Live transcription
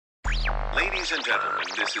Ladies and gentlemen,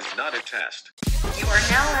 this is not a test. You are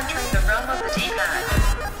now entering the realm of the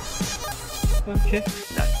D-pad. Okay.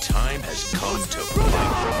 The time has come to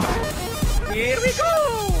play. Here we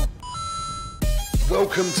go!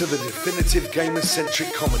 Welcome to the definitive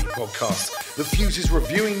gamer-centric comedy podcast that fuses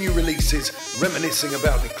reviewing new releases, reminiscing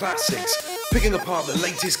about the classics, picking apart the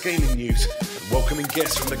latest gaming news, and welcoming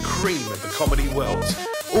guests from the cream of the comedy world,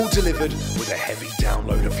 all delivered with a heavy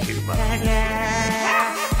download of humour.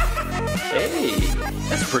 Hey,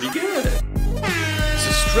 that's pretty good.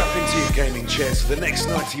 So strap into your gaming chairs for the next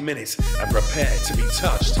 90 minutes and prepare to be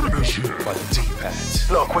touched by the D-pad.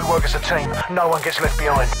 Look, we work as a team. No one gets left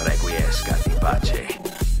behind. Requiescat di pace.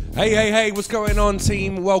 Hey, what's going on,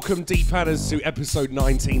 team? Welcome, D-padders, to episode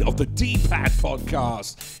 19 of the D-pad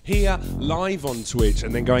podcast. Here, live on Twitch,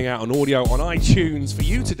 and then going out on audio on iTunes for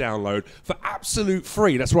you to download for absolute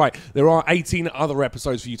free. That's right, there are 18 other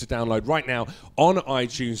episodes for you to download right now on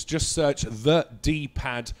iTunes. Just search the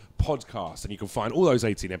D-pad podcast, and you can find all those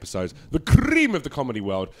 18 episodes, the cream of the comedy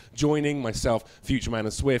world, joining myself, FutureMan and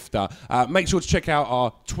Swiftor. Make sure to check out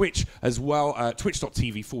our Twitch as well,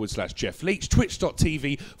 twitch.tv/Jeff Leach,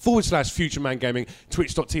 twitch.tv/FutureManGaming,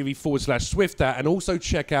 twitch.tv/Swiftor, and also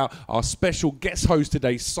check out our special guest host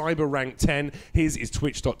today, CyberRank10. His is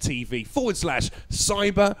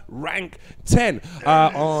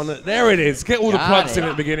twitch.tv/CyberRank10. There it is. Get all the plugs in at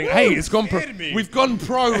the beginning. Hey, it's gone pro. We've gone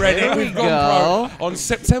pro, ready. We've gone pro on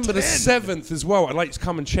September the 7th as well. I'd like you to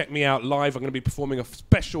come and check me out live. I'm going to be performing a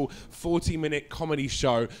special 40-minute comedy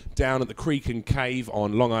show down at the Creek and Cave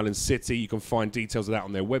on Long Island City. You can find details of that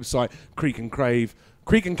on their website,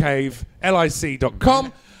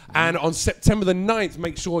 creekandcave.lic.com. And on September the 9th,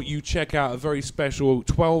 make sure you check out a very special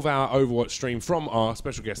 12-hour Overwatch stream from our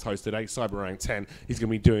special guest host today, CyberRank10. He's going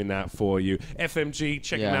to be doing that for you. FMG,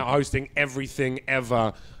 check him out, hosting everything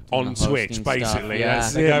ever on Twitch, basically.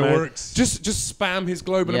 That's it, guy man. works. Just spam his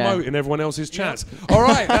global emote in everyone else's chats. All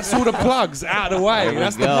right, that's all the plugs out of the way.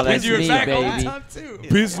 That's the That's me, baby.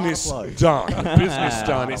 business done. Business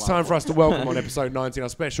done. It's time for us to welcome on episode 19 our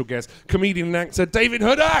special guest, comedian and actor David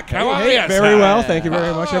Hudak. How are you? Very well, thank you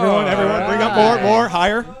very much, everyone. Everyone, bring up more,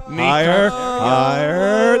 higher, higher.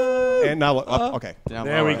 And now, okay.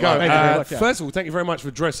 There we go. First of all, thank you very much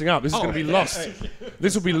for dressing up. This is going to be lost.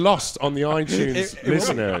 This will be lost on the iTunes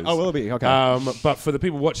listeners. Oh, will it be? Okay. But for the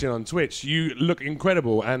people watching on Twitch, you look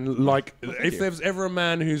incredible. And like, if there's ever a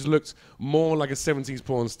man who's looked more like a 70s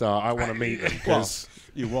porn star, I want to meet him. Because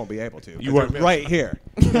you won't be able to. You won't. Right here.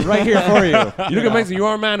 Right here for you. You look amazing. You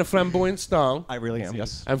are a man of flamboyant style. I really am,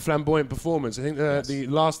 yes. And flamboyant performance. I think the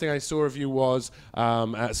last thing I saw of you was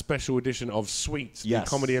a special edition of Sweet, the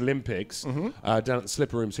Comedy Olympics, down at the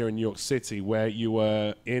Slipper Rooms here in New York City, where you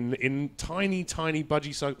were in tiny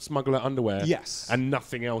budgie smuggler underwear. Yes. And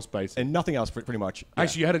nothing else, basically. And nothing else, pretty much.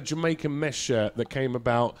 Actually, you had a Jamaican mesh shirt that came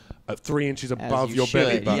about 3 inches above your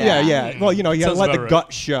belly button. Yeah. Well, you know, you gotta let the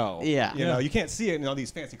gut show. Yeah. You know, you can't see it in all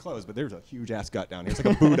these fancy clothes, but there's a huge ass gut down here. It's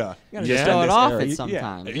like a Buddha. You gotta show it off it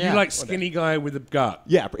sometimes. You like skinny guy with a gut.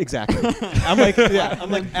 Yeah, exactly. I'm like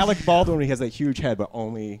Alec Baldwin when he has that huge head, but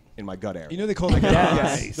only in my gut area. You know they call them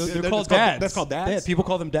dads. Nice. They're called dads. That's called dads? Yeah, people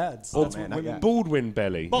call them dads. Or Baldwin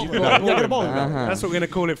belly. Baldwin belly. That's what we're going to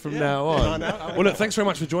call it from now on. Well, look, thanks very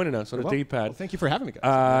much for joining us on the D-pad. Well, thank you for having me,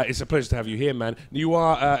 guys. It's a pleasure to have you here, man. You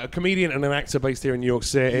are a comedian and an actor based here in New York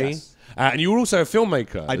City. Yes. And you're also a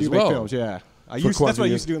filmmaker I do make films, yeah. That's what I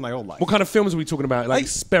used to do in my old life. What kind of films are we talking about? Like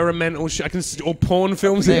experimental shit? Or porn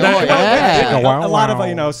films? A lot of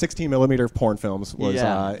 16mm porn films was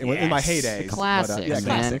in my heydays. Classics,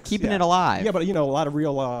 man. Keeping it alive. Yeah, but a lot of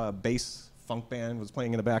real bass funk band was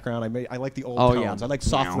playing in the background. I like the old tones. I like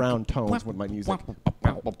soft round tones with my music.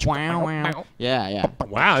 Yeah.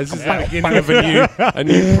 Wow, this is the beginning of a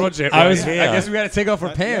new project. I guess we got to take off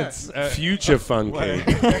our pants. Future funky.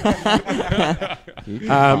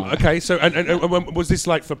 Okay, so and was this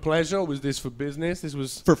like for pleasure? Or was this for business? This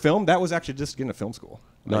was for film. That was actually just getting to film school.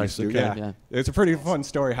 Nice. Okay. Yeah. It's a pretty fun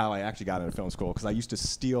story how I actually got into film school because I used to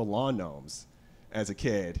steal lawn gnomes as a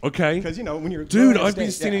kid. Okay. Because when you're I've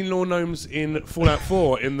been stealing lawn gnomes in Fallout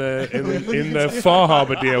 4 in the Far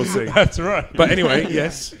Harbor DLC. That's right. But anyway,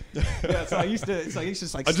 yes. Yeah, so I used to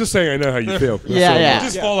like. I'm just saying I know how you feel. Yeah.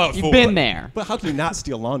 Fallout 4. You've been there. But how can you not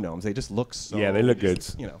steal lawn gnomes? They just look so. Yeah, they look good.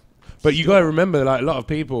 But you got to remember, like a lot of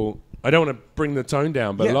people. I don't want to bring the tone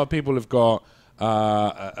down, but a lot of people have got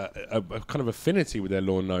a kind of affinity with their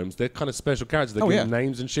lawn gnomes. They're kind of special characters. They give them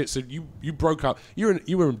names and shit. So you broke up.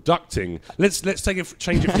 You were inducting. Let's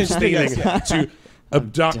change it from stealing to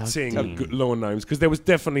abducting lawn gnomes, because there was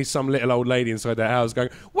definitely some little old lady inside that house going,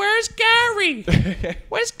 "Where's Gary?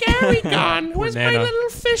 Where's Gary gone? Where's my little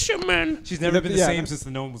fisherman?" She's never been the same since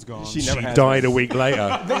the gnome was gone. She died a week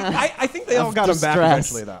later. I think they all got him back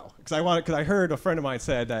eventually, though. Because I heard a friend of mine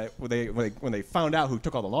said that when they found out who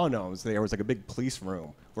took all the lawn gnomes, there was like a big police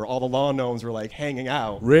room where all the lawn gnomes were like hanging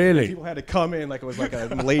out. Really? People had to come in like it was like a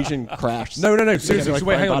Malaysian crash. No. Seriously, Like so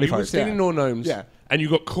wait, hang on. You were parts. stealing lawn gnomes, and you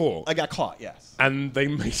got caught. I got caught. Yes. And they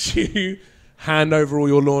made you hand over all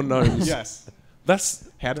your lawn gnomes. Yes. That's.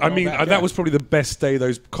 Had it I all mean, back, that was probably the best day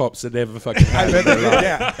those cops had ever fucking had.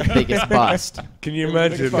 Biggest bust. Can you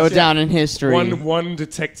imagine? Go down in history. One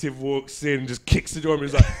detective walks in, just kicks the door, and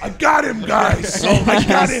is like, "I got him, guys! I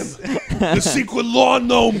got him! The secret lawn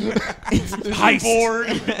gnome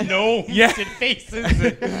heist." No. Yeah. Faces.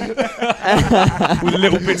 With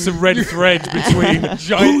little bits of red thread between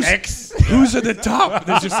Giant X. Who's at the top?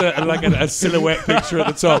 There's just a silhouette picture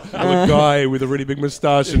at the top of a guy with a really big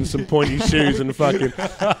moustache and some pointy shoes and fucking.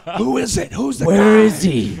 Who is it? Who's the guy? Where is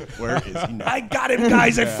he? Where is he now? I got him,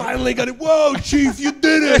 guys! I finally got it! Whoa, Chief, you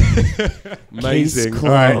did it! Amazing. Case All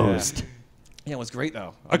right. closed. Yeah, it was great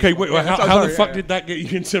though. Okay, wait. Yeah, How the fuck did that get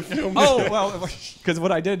you into film? Oh well, because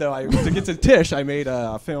what I did though, to get to Tish, I made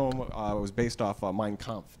a film. It was based off Mein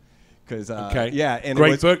Kampf. Yeah, and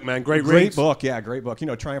great book, man. Great book. Yeah, great book. You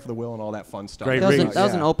know, Triumph of the Will and all that fun stuff. That was an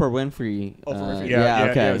Oprah Winfrey. Oprah Winfrey.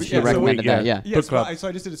 Okay. She recommended that. Yeah. Yes, so I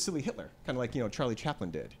just did a silly Hitler, kind of like Charlie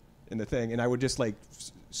Chaplin did in the thing, and I would just like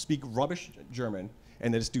speak rubbish German.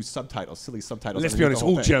 And then just do subtitles, silly subtitles. Let's be honest,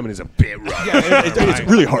 all German is a bit rough. Yeah, it's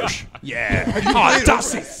really harsh. Yeah.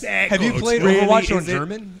 Have you played Really? Overwatch on Is it?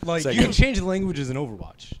 German? Like, Say you can change the languages in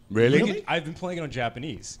Overwatch. Really? I've been playing it on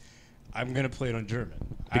Japanese. I'm going to play it on German.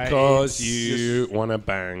 Because you want to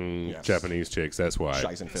bang Japanese chicks, that's why. So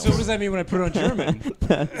what does that mean when I put it on German?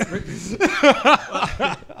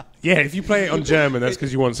 Yeah, if you play it on German, that's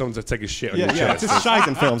because you want someone to take a shit on your chest. Just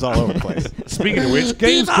Shizen films all over the place. Speaking of which,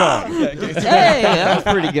 Gamescom. Hey, that was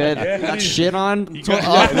pretty good. Got shit on 3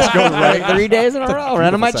 days in a row,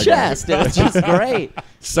 right on my chest. It was just great.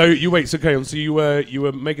 So you were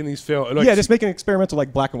making these films. Yeah, just making experimental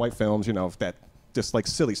like black and white films. That just like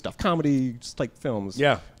silly stuff, comedy, just like films.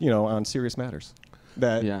 Yeah. On serious matters.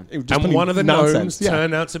 And one of the gnomes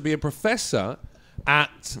turned out to be a professor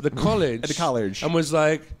at the college. And was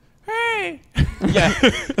like, "Hey." Yeah.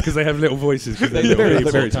 Because they have little voices. They're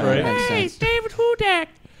very tiny. Hey, David Hudak.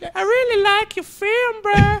 I really like your film,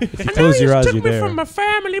 bro. I know you took me from my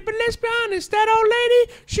family, but let's be honest, that old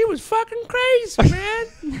lady, she was fucking crazy, man.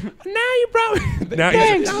 Now you brought me.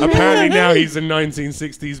 Apparently now he's a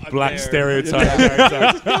 1960s black stereotype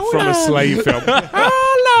character from a slave film.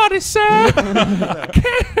 Oh, Lordy, sir.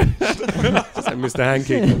 Mr.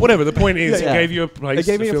 Hankey. Whatever, the point is, he gave you a place.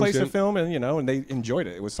 They gave me a place to film, and they enjoyed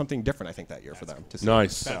it. It was something different, I think, that year for them. To see.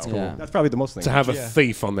 Nice. That's cool. Yeah. That's probably the most thing. To have a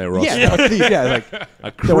thief on their roster. Yeah, a thief, like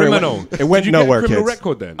a criminal. It went nowhere, kids. Did you get a criminal kids.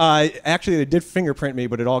 record then? Actually, they did fingerprint me,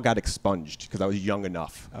 but it all got expunged because I was young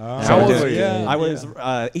enough. How old were you? I was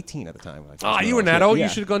 18 at the time. You were an adult. You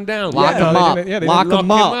should have gone down. Lock them up. Lock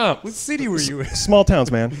them up. What city were you in? Small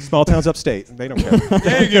towns, man. Small towns upstate. They don't care.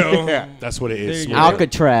 There you go. Yeah. That's what it is.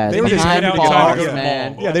 Alcatraz. They were just behind bars,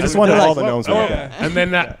 man. Yeah, they just wanted all the gnomes like that. And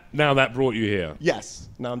then that brought you here. Yes.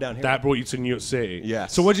 Now I'm down here. That brought you to New York City.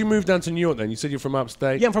 Yes. So why'd you move down to New York then? You said you're from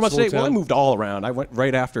upstate. Yeah, I'm from upstate. Small Well, I town? moved all around. I went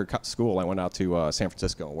right after school. I went out to San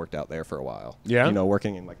Francisco and worked out there for a while. Yeah.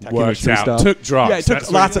 Working in like tech Worked industry out. stuff. Took drugs. Yeah, it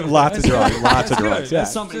took lots of drugs. Lots of drugs. Yeah.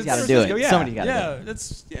 Somebody's got to do it. Yeah. Somebody's got to do it. Yeah,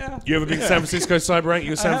 that's You ever been to San Francisco, Cyberrank?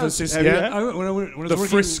 You were San Francisco? Yeah. When I was The working,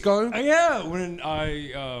 Frisco? Yeah, when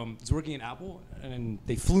I was working in Apple, and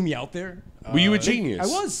they flew me out there. Were you a genius?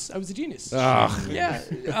 I was a genius. Ugh. Yeah,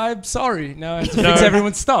 I'm sorry. Now I have to fix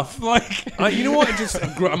everyone's stuff. Like, you know what?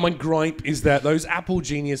 My gripe is that those Apple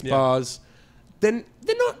Genius bars, then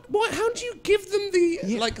they're not. What? How do you give them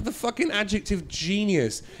the fucking adjective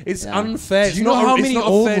genius? It's unfair. do you know how many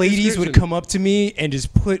old ladies would come up to me and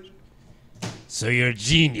just put? So you're a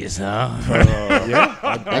genius, huh?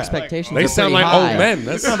 Expectations. They are sound pretty like high. old men.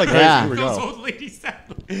 That sounds like Those old ladies sound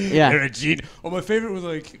Yeah. They're a genius. Oh, my favorite was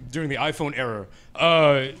like during the iPhone era.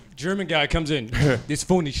 German guy comes in. This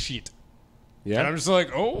phone is shit. Yeah. And I'm just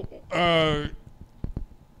like,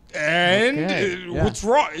 what's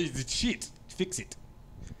wrong? It's shit. Fix it.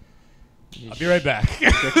 I'll be right back.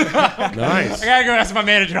 Nice. I gotta go ask my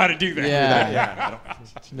manager how to do that. Yeah.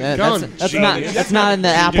 That's not in the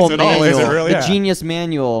Apple at all, manual. is it really? The Yeah. Genius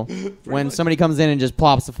manual. When somebody comes in and just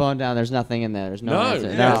plops the phone down, there's nothing in there. There's no No, answer.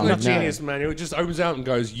 it's No, not no. Genius manual. It just opens out and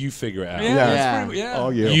goes, you figure it out. Yeah, Yeah. that's pretty, yeah. Oh,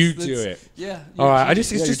 you. You do it. Yeah. All right,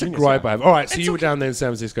 it's Yeah, just a you're genius, gripe yeah. I have. All right, so It's you were okay. down there in San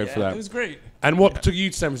Francisco for that. It was great. And what took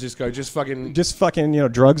you to San Francisco? Just fucking... Just fucking,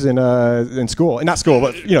 drugs in school. And not school,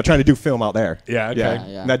 but, trying to do film out there. Yeah, okay.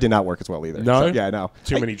 Yeah. And that did not work as well either. No? So, yeah, no.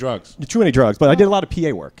 Too many drugs. Too many drugs. But I did a lot of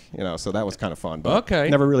PA work, so that was kind of fun. But Okay.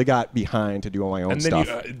 never really got behind to do all my own And then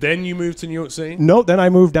stuff. then you moved to New York City? No, then I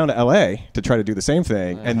moved down to L.A. to try to do the same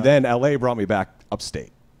thing. And then L.A. brought me back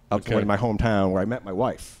upstate, up Okay. to my hometown where I met my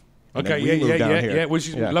wife. And Okay, then we moved down here. yeah. Well,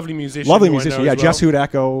 she's a lovely musician. Lovely who I musician, know yeah. as well. Jess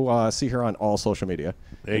Hudak, go see her on all social media.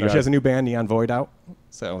 There you go. She has a new band, Neon Void, out.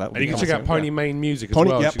 So that. And you can check out Pony Main Music as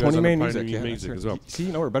Pony, well. yeah, She goes Pony on Main the Music. Pony Yeah, Music that's as right. well. See,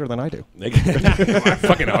 you know her better than I do. I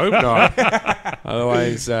fucking hope not.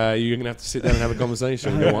 Otherwise, you're going to have to sit down and have a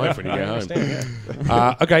conversation with your wife when you get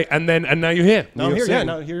home. Okay, and now you're here. No, I'm New here. York Yeah, City.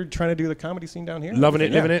 no, here trying to do the comedy scene down here. Loving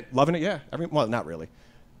it, Yeah, living it? Loving it, yeah. Well, not really.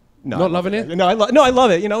 No, Not I love loving it? No, I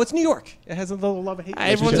love it. It's New York. It has a little love and hate.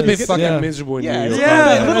 Everyone's a relationship. bit fucking Yeah. miserable in Yeah, New York. yeah.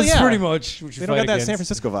 aren't they? little, That's yeah. pretty much what you They don't fight got that against. San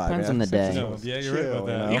Francisco vibe. Depends man. on the San day. Francisco's Yeah, you're right about chill,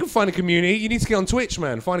 that. You can find a community. You need to get on Twitch,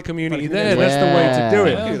 man. Find a community Find a there. community. That's the way to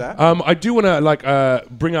do it. Yeah. Do that. I do want to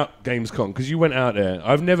bring up Gamescom because you went out there.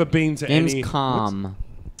 I've never been to any. Gamescom.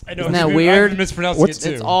 I know, Isn't that I've weird? been mispronouncing What's- it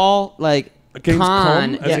too. It's all like Gamescom,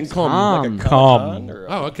 con. as yeah, in com. com. Like a Calm. con or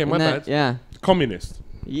a- Oh, okay, my Isn't bad. that- Yeah. Communist.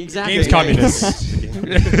 Exactly. Games communists.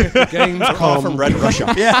 Call from Red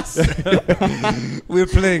Russia. Yes. We're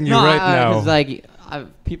playing you No, right now. 'cause, like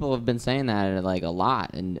people have been saying that like a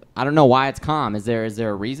lot, and I don't know why it's calm. Is there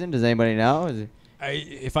a reason? Does anybody know? Is it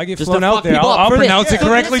If I get just flown to out fuck there, people up I'll for this? pronounce it So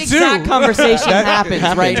correctly this too. exact conversation happens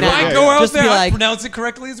right If now. I go out Just there, be I like, pronounce it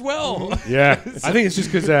correctly as well. Yeah, I think it's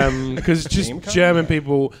just because just German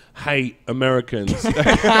people hate Americans, and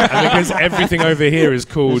because everything over here is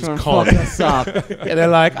called "This one con. fucked us up." Yeah, they're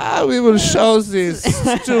like, we will show these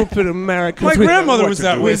stupid Americans. My with- grandmother what was to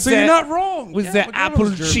that do way, with so you're their- not wrong. With Yeah, their my grandma apple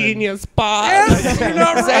was German. genius bars. Yes, you're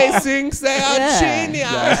not wrong. They think they are Yeah.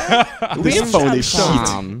 genius. This phony shit.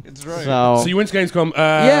 Calm. It's right. So you went to Gamescom.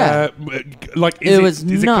 Yeah. Like, It was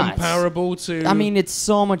is nuts. it comparable to? I mean, it's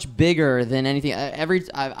so much bigger than anything.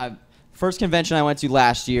 First convention I went to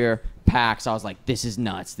last year, PAX. I was like, this is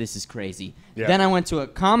nuts. This is crazy. Yeah. Then I went to a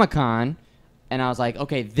Comic-Con, and I was like,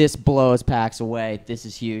 okay, this blows PAX away. This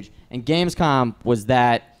is huge. And Gamescom was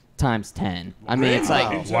that times 10. I mean, it's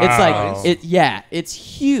like, Wow. it's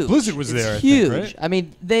huge. Blizzard was It's there, I think, huge. right? I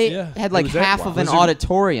mean, they Yeah. had like Was that- half wow. of an Blizzard-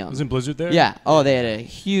 auditorium. Wasn't Blizzard there? Yeah. Oh, they had a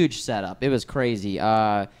huge setup. It was crazy.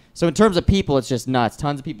 So in terms of people, it's just nuts.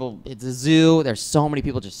 Tons of people. It's a zoo. There's so many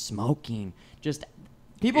people just smoking. Just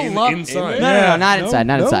people love. Inside? No, not No? inside.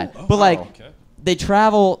 Not No? inside. Oh, but like, okay. they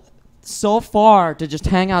travel so far to just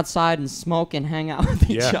hang outside and smoke and hang out with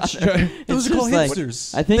each Yeah. other. Those It's are called just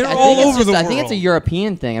hipsters. I think They're I all think it's over just, the I think it's a world.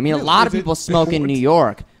 European thing. I mean, a lot of people smoke in New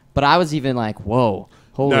York, but I was even like, whoa.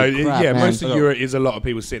 Holy crap, man. most of Europe is a lot of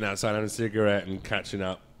people sitting outside having a cigarette and catching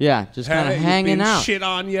up. Yeah, just kind of Hey, you hanging been out. Shit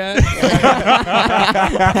on yet?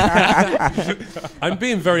 I'm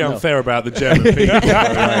being very unfair about the German people. by the way.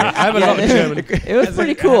 I have a lot of German. It was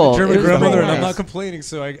pretty cool. German It was grandmother, very and I'm nice. not complaining,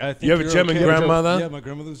 so I think You have a you're German okay. grandmother? Yeah, my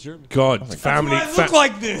grandmother was German. God, family. I look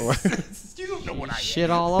like this. You don't know what I am. Shit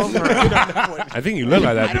all over. I think you look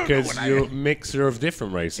like that because you're a mixture of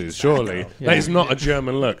different races. Surely that is not a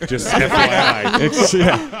German look. Just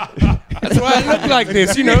FYI. That's why I look like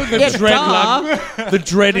this. You know, the the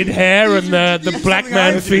dreaded hair and the black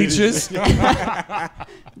man features.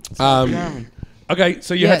 Okay,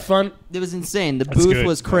 so you had fun. It was insane. The That's booth good.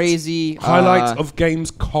 was crazy. Highlights of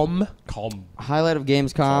Gamescom. Highlight of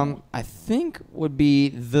Gamescom, I think, would be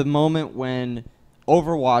the moment when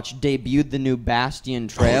Overwatch debuted the new Bastion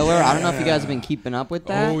trailer. I don't know if you guys have been keeping up with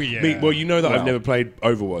that. Oh, yeah. Well, you know that I've never played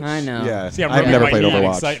Overwatch. I know. Yeah, See, I'm I've really never right played now in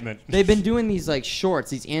Overwatch. excitement. They've been doing these like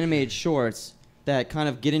shorts, these animated shorts that kind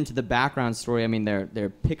of get into the background story. I mean, they're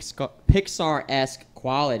Pixar-esque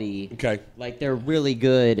quality. Okay. Like they're really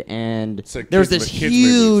good, and It's like there's kids- this kids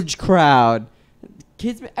huge crowd.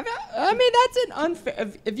 Kids, I mean, that's an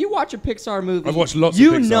unfair. If you watch a Pixar movie, I've watched lots of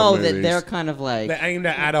you Pixar know that movies. they're kind of like They're aimed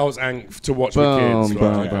at adults and to watch boom, with kids.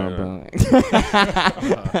 boom, Right, boom, yeah.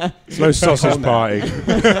 boom. It's no sausage party.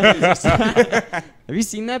 Have you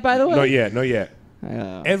seen that, by the way? Not yet, not yet.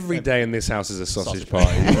 Every day in this house is a sausage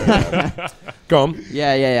party. Go on.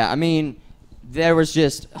 Yeah. I mean, there was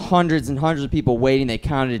just hundreds and hundreds of people waiting. They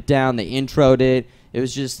counted it down. They introed it. It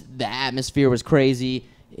was just the atmosphere was crazy.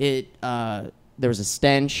 There was a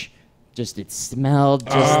stench. just it smelled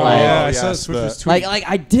just Yeah, I saw yes, Swiftor's tweet. like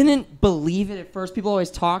I didn't believe it at first. People always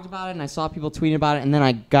talked about it, and I saw people tweeting about it, and then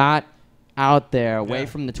I got out there away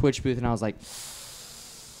from the Twitch booth, and I was like,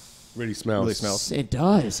 Really smells. Really smells. it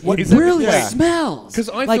does. What It is it? really Yeah. smells. Because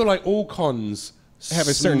I feel like all cons Have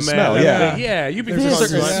a certain smell, yeah. Yeah, you've been There's a cons,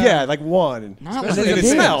 certain, right? yeah, like one. Not And like it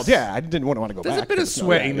this. smelled. Yeah, I didn't want to go There's back. a bit of It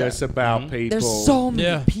smelled, yeah, sweatiness about people. There's so many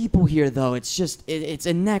Yeah. people here, though. It's just it's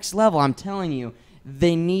a next level. I'm telling you,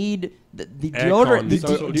 they need the Air deodorant, cons.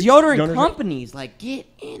 deodorant Deodorant- companies. Like, get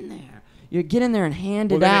in there. You get in there and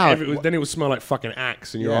hand Well, it out. then it would smell like fucking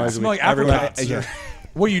axe in your Yeah. eyes. Smell like Everyone- apricots. yeah.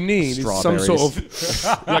 What you need is some sort Strawberries.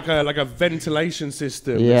 of like a ventilation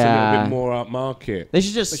system that's a Yeah. little bit more upmarket. They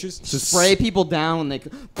should just just- spray people down when they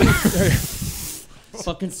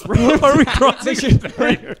fucking spray. Are we crossing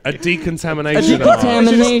A decontamination.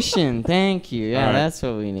 Decontamination. Thank you. Yeah, All right. that's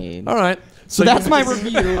what we need. All right. So that's my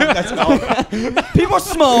review. People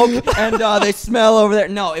smoke and they smell over there.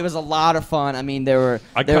 No, it was a lot of fun. I mean, I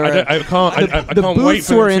can't wait booths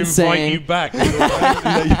for were him to invite insane. you back.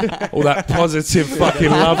 All that positive fucking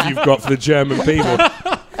love you've got for the German people.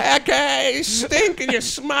 Okay, you stink and you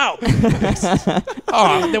smoke.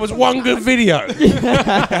 Oh, there was one good video.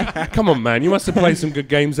 Come on, man. You must have played some good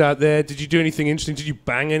games out there. Did you do anything interesting? Did you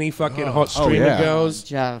bang any fucking hot streamer yeah. girls?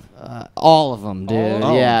 Jeff, all of them, dude.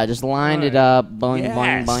 them? Yeah, just lined it up, boing, Yes.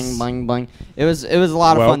 boing, boing, boing, boing. It was a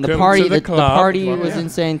lot of fun. The Welcome party, to the the club. party Well, was yeah.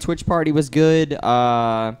 insane. Twitch party was good.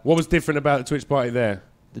 What was different about the Twitch party there?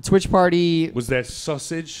 The Twitch party, Was there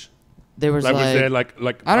sausage? there was Like, was there like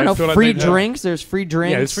like I don't know, feel like free they'd- drinks. There's free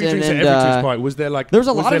drinks. Yeah, there's free drinks at and, every Twitch party. Was there like? There was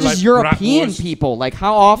a lot of there, just like, European bratwurst? people. Like,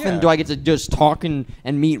 how often Yeah. do I get to just talk and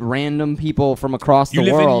meet random people from across You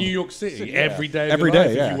the live world? in New York City every day. Of Every your life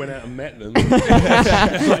day, if yeah. you went out and met them.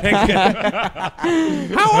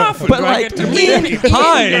 How often But do I like get to meet in people?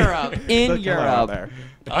 Europe, in Out Europe, there.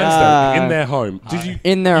 I understand. In their home. Did you?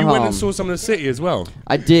 in their You went and home. saw some of the city as well.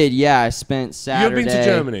 I did. Yeah, I spent Saturday. You ever been to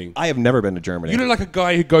Germany? I have never been to Germany. You look like a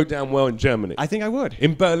guy who'd go down well in Germany. I think I would.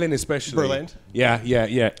 In Berlin, especially. Berlin? Yeah.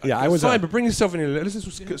 Yeah, I was, Fine, but bring yourself in here. Let's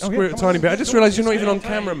just square it a come tiny on. bit. I just realised you're not even on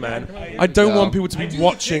camera, man. I don't want people to be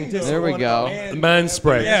watching. There we go. The man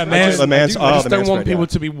spread. Yeah, I man. just- The man's- I just the don't man want spread, people yeah.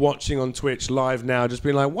 to be watching on Twitch live now, just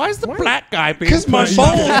being like, why is the black guy being Because my pushed?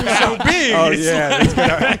 balls are so big. Oh, it's yeah, like, it's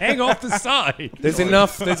gonna- hang off the side.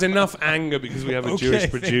 There's enough anger because we have a Jewish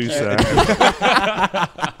producer.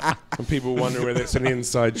 And people wonder whether it's an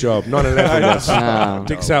inside job. 9/11 was. No.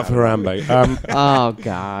 Dicks out for Harambe. Oh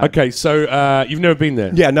God. Okay, so you've never been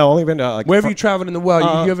there. Yeah, no, only been to like. Where have you travelled in the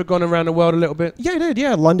world? You ever gone around the world a little bit? Yeah, I did.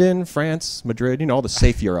 Yeah, London, France, Madrid. You know, all the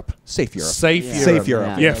safe Europe. Safe Europe. Safe Yeah. Europe. Safe Europe.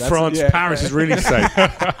 Yeah. Yeah, that's- France, yeah. Paris is really safe.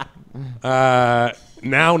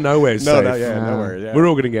 Now nowhere's No, safe. no, yeah, nowhere. Yeah. We're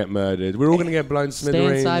all going to get murdered. We're all going to get blown Stay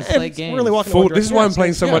smithereens. inside, Yeah, play it's games. really walking in one This is direction. why I'm Yeah,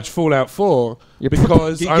 playing so yeah. much Fallout 4 You're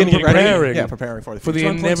because I'm Getting ready. preparing. Yeah, preparing for the for the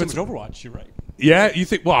future. inevitable. Overwatch, you're right. Yeah, you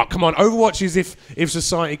think? Well, come on. Overwatch is if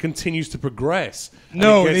society continues to progress. and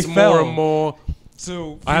No, it gets they more fell. and more.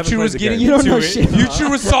 So I haven't Future played was the getting game. You don't into know it. shit. Future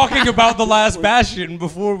was talking about the last Bastion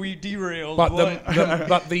before we derailed. But boy.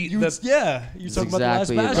 you yeah, you talking about the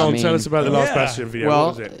last exactly- Bastion. Go on, I tell mean- us about the last Yeah. Bastion video. Well,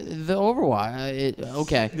 what was it? the Overwatch.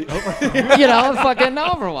 Okay. You know, fucking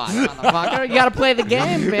Overwatch, motherfucker. You gotta play the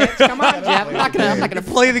game, bitch. Come on, Jeff. I'm not gonna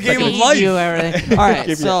Play the game of feed life. you everything. All right. Give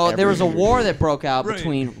you So there was a everything. war that broke out Right.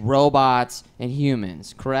 between robots and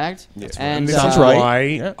humans, correct? Yes, and This Sounds is right. why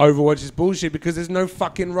Yeah. Overwatch is bullshit because there's no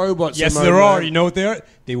fucking robots. Yes, in there Mobile. are. You know what they are?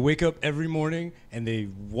 They wake up every morning and they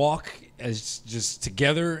walk as just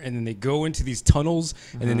together, and then they go into these tunnels,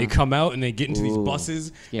 and then they come out and they get into these Ooh.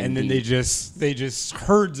 buses, Yeah, and then indeed. they just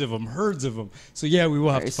herds of them. So yeah, we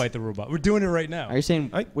will have to Nice. fight the robot. We're doing it right now. Are you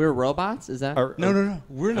saying we're robots? Is that? No,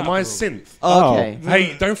 we're not. Am I a robots. synth? Okay.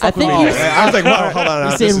 Hey, don't I fuck with think me. you- man. I was like, wow, hold on. You're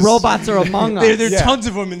this saying is- robots are among us. There's Yeah. tons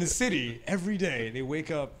of them in the city every day. They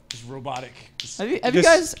wake up just robotic. Have you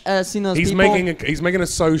guys seen those He's people? making a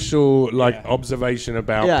social Yeah. observation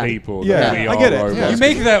about Yeah. people. Yeah. that we I are get it. robots. Yeah. You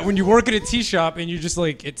make that when you work at a tea shop and you're just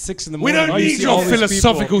like at 6 in the We morning. don't you need see your all these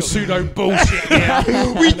philosophical people. pseudo bullshit.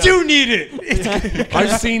 Yeah. We do need it.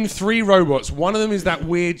 I've seen 3 robots. One of them is that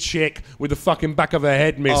weird chick with the fucking back of her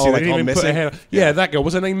head missing. Oh, They like didn't all even put her missing? head. Yeah, that girl.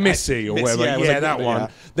 Was her name Missy or Missy, whatever? yeah, it was Yeah, like that that, one. yeah.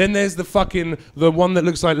 Then there's the one that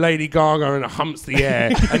looks like Lady Gaga and humps the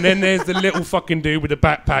air. And then there's the little fucking dude with the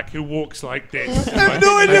backpack who walks like this. I have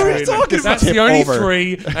no idea what you're talking That's about. the only Over.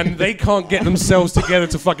 3, and they can't get themselves together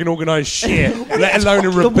together to fucking organize shit, let alone a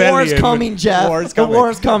The rebellion. war is coming, Jeff. War is The coming. war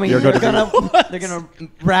is coming. You're They're gonna gonna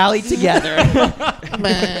rally together.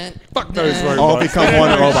 Man. Fuck those robots. All become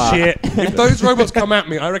one robot. Shit. If those robots come at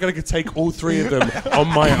me, I reckon I could take all 3 of them on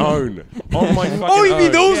my own. On my fucking Oh, you mean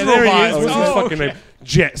own. those Yeah, there he robots? is. What's his Oh, fucking name?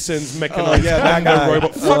 Jetsons, mechanized yeah, that Tango guy.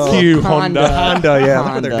 robot. Fuck you, Honda. Honda, yeah,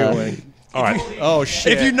 look what they're Honda. doing. All right. Oh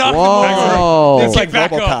shit! If you knock Whoa. them over, Oh. they It's kick like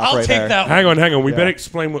back RoboCop up. I'll right take there. that. Hang on. We Yeah. better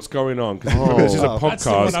explain what's going on because Oh. this is a That's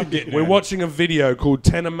the one I'm podcast. getting We're at. watching a video called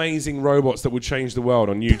 10 Amazing Robots That Will Change the World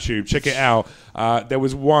on YouTube. Check it out. There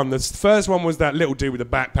was one. The first one was that little dude with a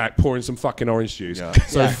backpack pouring some fucking orange juice. Yeah.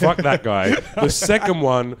 So fuck that guy. The second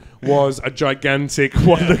one was a gigantic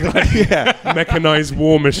mechanized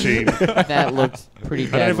war machine. That looked pretty I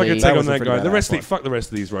don't know if I deadly. can That take was on a that pretty guy. The badass rest, one. fuck the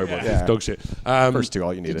rest of these robots. Yeah. It's dog shit. First 2,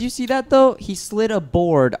 all you needed. Did you see that though? He slid a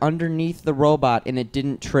board underneath the robot and it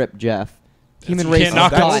didn't trip, Jeff. Human you race can't is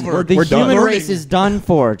knock it done. over. The We're done. human Learning. race is done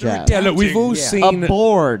for, Jeff. Yeah, look, we've all A seen.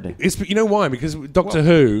 board. It's, you know why? Because Doctor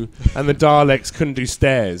Who and the Daleks couldn't do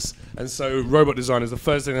stairs. And so robot designers, the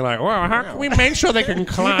first thing they're like, well, how can we make sure they can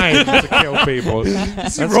climb to kill people?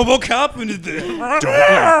 See RoboCop and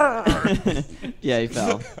Yeah, he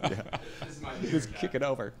fell. Just kick it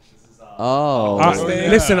over. Oh.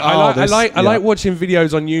 Listen, I like yeah. watching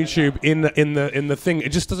videos on YouTube in the thing.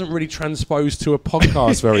 It just doesn't really transpose to a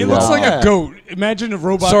podcast very It well. looks like Yeah. a goat. Imagine a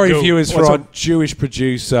robot Sorry, goat. viewers, for our Jewish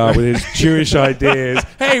producer with his Jewish ideas.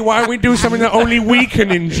 Hey, why don't we do something that only we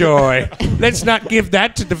can enjoy? Let's not give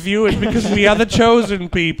that to the viewers because we are the chosen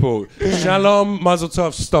people. Shalom, Mazel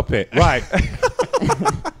Tov, stop it. Right.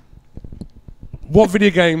 What video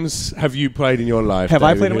games have you played in your life? Have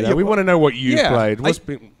I David? played? Yeah, we want to know what you've Yeah, played. What's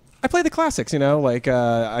been? I play the classics, like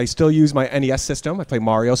I still use my NES system. I play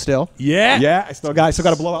Mario still. Yeah. Yeah, I still got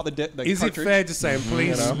to blow out the Is it cartridge. fair to say, and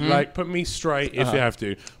please, like, put me straight if you have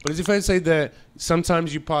to, but is it fair to say that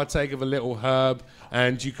sometimes you partake of a little herb,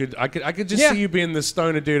 and I could just Yeah. see you being the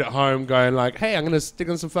stoner dude at home, going like, "Hey, I'm gonna stick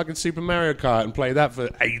on some fucking Super Mario Kart and play that for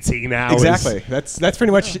 18 hours." Exactly. That's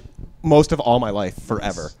pretty much most of all my life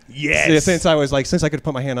forever. Yes. Since I could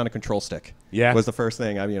put my hand on a control stick. Yeah. Was the first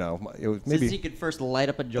thing. It was Since maybe he could first light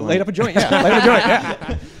up a joint. light up a joint. Yeah. Light up a joint.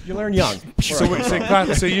 Yeah. You learn young.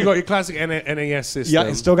 So you got your classic NES system. Yeah,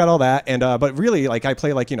 I still got all that, and but really, I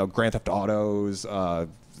play Grand Theft Autos.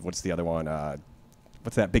 What's the other one?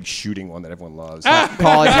 What's that big shooting one that everyone loves?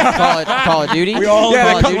 Call of Duty. Yeah, Call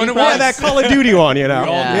that of Call, Duty. yeah, that Call of Duty one, We all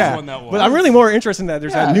Yeah. know when that was. But I'm really more interested in that.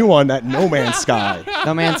 There's that new one, that No Man's Sky.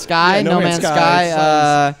 No Man's Sky. Yeah, No Man's Sky.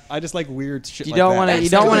 sounds- I just like weird shit. You like don't that. want to. You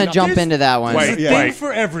That's don't really want to not- jump into that one. Wait, It's a yeah. thing Wait.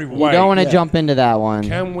 for everyone. You don't want to Yeah. jump into that one.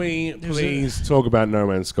 Can we please talk about No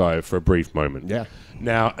Man's Sky for a brief moment? Yeah.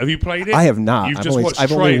 Now, have you played it? I have not. You've I've just only- watched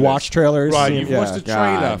I've only trailers. watched trailers Right, and- you've yeah. watched a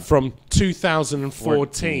trailer God. from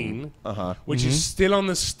 2014, which is still on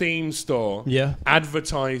the Steam store, Yeah.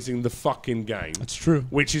 advertising the fucking game. That's true.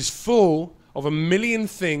 Which is full of a million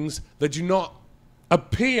things that do not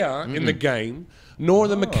appear in the game, nor are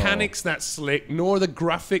the mechanics that slick, nor are the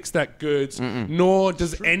graphics that good, nor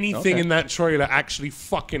does anything in that trailer actually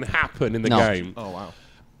fucking happen in the No. game. Oh wow.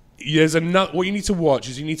 There's another. What you need to watch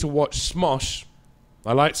is Smosh.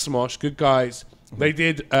 I like Smosh. Good guys. They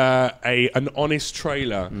did an honest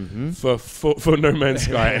trailer for No Man's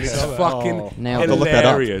Sky, and it's fucking Nailed it. I'll look that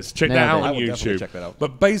up. hilarious. Check that Nailed out it. on I will definitely YouTube. check that out.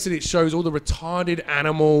 But basically, it shows all the retarded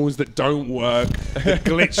animals that don't work, the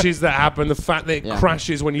glitches that happen, the fact that it Yeah.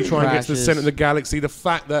 crashes when you try and get to the Crashes. center of the galaxy, the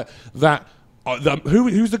fact that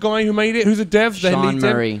who's the guy who made it? Who's the dev? The Sean lead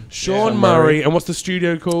dev? Murray. Sean Yeah. Murray. And what's the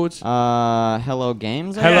studio called? Hello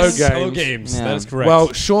Games. I Hello guess? Games. Hello Games. Yeah. That is correct.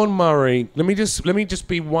 Well, Sean Murray, let me just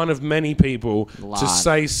be one of many people to Lot.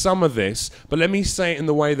 say some of this, but let me say it in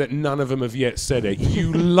the way that none of them have yet said it.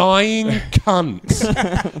 You lying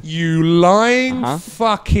cunt. You lying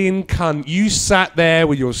fucking cunt. You sat there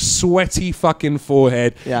with your sweaty fucking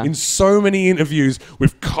forehead Yeah. in so many interviews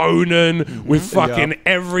with Conan, with fucking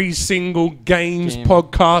every single games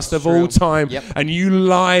podcast of all time, Yep. and you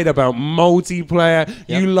lied about multiplayer.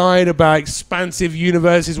 You lied about expansive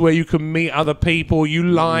universes where you can meet other people. You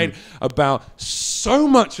lied about so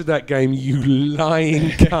much of that game. You lying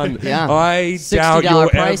cunt. Yeah. I $60 doubt you'll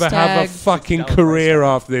price ever have a tag. fucking career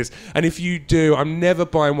after this. And if you do, I'm never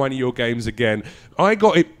buying one of your games again. I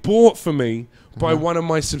got it bought for me by one of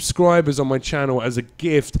my subscribers on my channel as a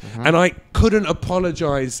gift, and I couldn't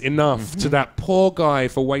apologize enough to that poor guy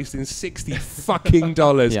for wasting $60 fucking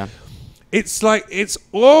dollars. Yeah. It's like, it's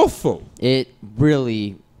awful. It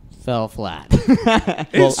really fell flat.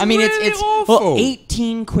 It's I mean, really it's awful.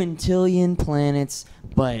 18 quintillion planets,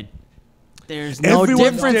 but There's no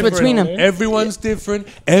difference between them. Everyone's different.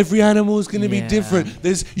 Every animal is going to be different.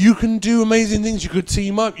 You can do amazing things. You could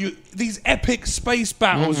team up. These epic space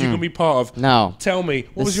battles you can be part of. No. Tell me,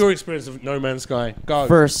 what was your experience of No Man's Sky? Go.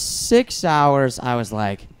 For 6 hours, I was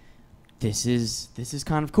like, this is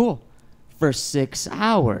kind of cool. For 6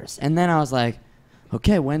 hours. And then I was like,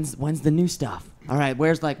 okay, when's the new stuff? All right,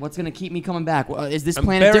 what's going to keep me coming back? Is this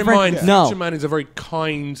planet different? Bear in mind, no. FutureMan is a very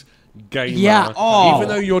kind gamer. Yeah. Even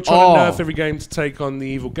though you're trying to nerf every game to take on the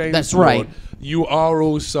evil games. That's right. You are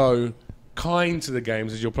also kind to the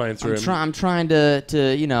games as you're playing through them. I'm trying to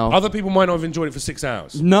Other people might not have enjoyed it for 6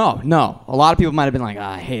 hours. No. A lot of people might have been like,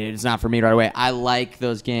 I hate it. It's not for me right away. I like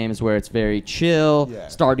those games where it's very chill. Yeah.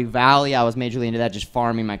 Stardew Valley, I was majorly into that, just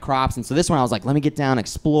farming my crops. And so this one, I was like, let me get down,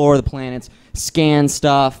 explore the planets, scan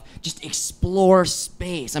stuff, just explore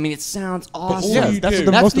space. I mean, it sounds awesome. That's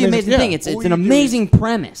the amazing thing. It's an amazing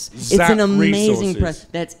premise. It's an amazing premise.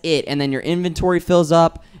 That's it. And then your inventory fills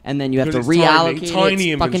up. And then you have to reallocate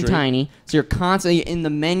it. It's fucking tiny. So you're constantly in the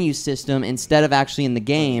menu system instead of actually in the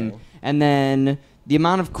game. Okay. And then the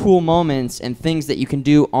amount of cool moments and things that you can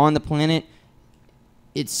do on the planet,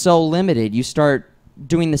 it's so limited. You start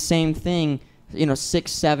doing the same thing,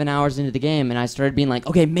 6, 7 hours into the game, and I started being like,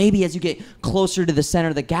 okay, maybe as you get closer to the center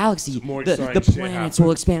of the galaxy, the planets will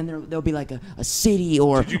expand. There'll be like a city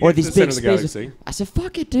or these big spaces. I said,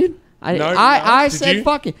 fuck it, dude. I said,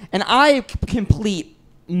 fuck it. And I complete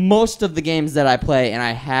most of the games that I play, and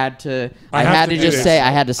I had to just say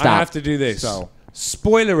I had to stop. I have to do this. So,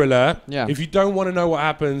 spoiler alert. Yeah. If you don't want to know what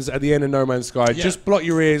happens at the end of No Man's Sky, just block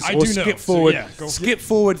your ears or skip forward. So, skip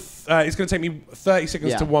forward. It's going to take me 30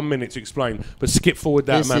 seconds to 1 minute to explain, but skip forward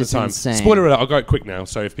that amount of time. Insane. Spoiler alert. I'll go quick now,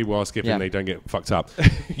 so if people are skipping, they don't get fucked up.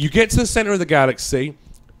 You get to the center of the galaxy.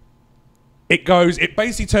 It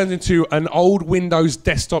basically turns into an old Windows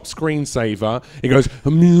desktop screensaver. It goes,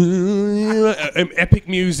 epic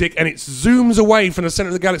music, and it zooms away from the center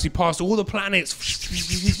of the galaxy past all the planets.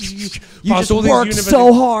 You just worked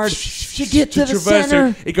so hard to get to the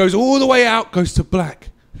center. It goes all the way out, goes to black.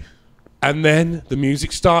 And then the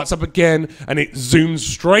music starts up again, and it zooms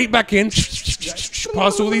straight back in,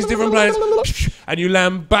 past all these different planets, and you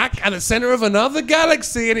land back at the center of another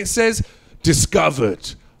galaxy, and it says,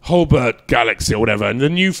 discovered. Hobart Galaxy or whatever, and the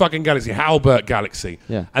new fucking galaxy, Halbert Galaxy.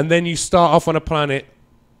 Yeah. And then you start off on a planet,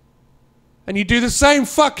 and you do the same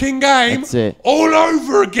fucking game all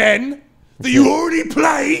over again that you already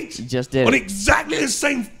played. You just did on exactly the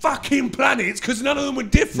same fucking planets because none of them were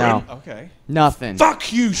different. No. Okay. Nothing.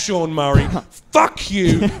 Fuck you, Sean Murray. Fuck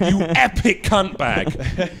you, you epic cunt bag.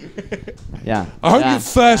 Yeah. I hope your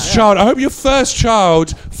first child. I hope your first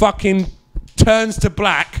child fucking turns to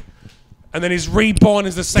black. And then is reborn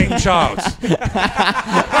as the same child.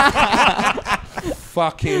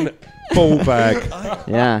 Fucking ball bag.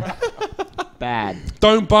 Yeah. Bad.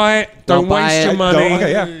 Don't buy it. Don't waste your money.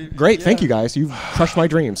 Okay, yeah. Great. Thank you, guys. You've crushed my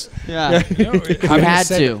dreams. Yeah. I've had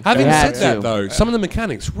to. Having said that, though, some of the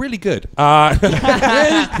mechanics really good.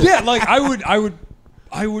 Yeah, like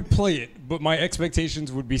I would play it. But my expectations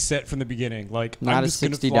would be set from the beginning. Like not I'm a just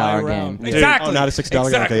 $60 game. Exactly. Oh, not a $6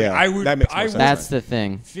 game. Okay, yeah. That makes more sense. That's the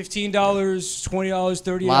thing. $15, $20,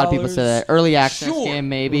 $30. A lot of people say that early access game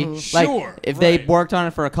maybe. Like if they worked on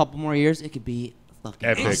it for a couple more years, it could be fucking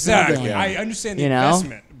epic. Exactly. Yeah. I understand the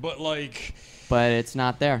investment, but like. But it's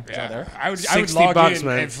not there. Yeah. It's I would log in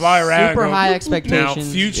and fly around. Super high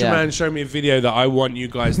expectations. Now, FutureMan showed me a video that I want you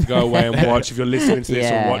guys to go away and watch if you're listening to this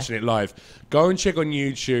or watching it live. Go and check on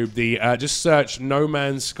YouTube. Just search No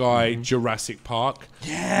Man's Sky Jurassic Park.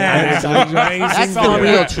 Yeah, that's the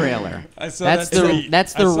real trailer.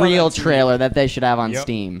 That's the real trailer that they should have on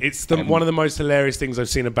Steam. It's one of the most hilarious things I've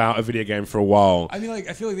seen about a video game for a while. I mean,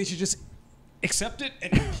 I feel like they should just accept it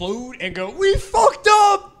and implode and go, "We fucked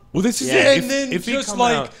up." Well, this is it. And then just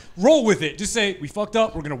roll with it. Just say, we fucked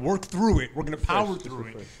up. We're going to work through it. We're going to power through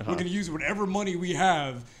it. We're going to use whatever money we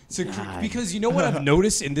have. Because you know what I've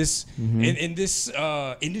noticed in this in this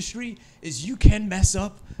industry is you can mess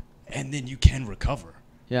up and then you can recover.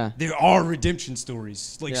 Yeah. There are redemption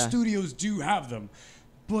stories. Like studios do have them.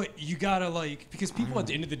 But you got to because people at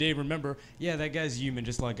the end of the day remember, that guy's human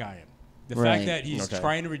just like I am. The fact that he's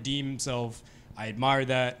trying to redeem himself, I admire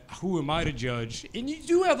that. Who am I to judge? And you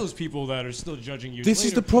do have those people that are still judging you. This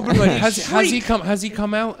is the problem. Has he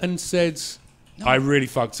come out and said, no. I really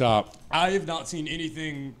fucked up? I have not seen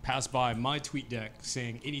anything pass by my tweet deck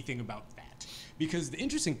saying anything about that. Because the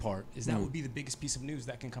interesting part is that would be the biggest piece of news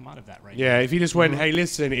that can come out of that right now. Yeah, if he just went, hey,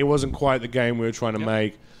 listen, it wasn't quite the game we were trying to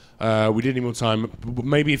make. We didn't need more time.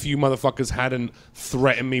 Maybe if you motherfuckers hadn't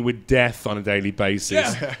threatened me with death on a daily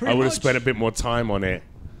basis, I would have spent a bit more time on it.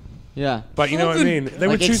 Yeah. But you know what I mean? They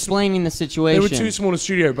like were too explaining the situation. They were too small a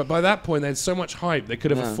studio, but by that point they had so much hype they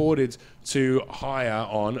could have afforded to hire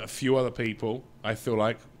on a few other people, I feel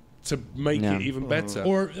like, to make it even better.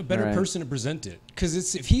 Or a better person to present it.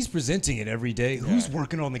 Because if he's presenting it every day, who's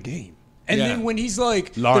working on the game? And then when he's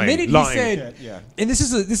like, the minute he said, and this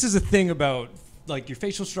is a thing about like your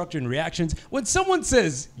facial structure and reactions. When someone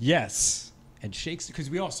says yes and shakes, because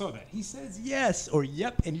we all saw that, he says yes or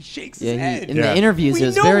yep and he shakes his head. In the interviews, it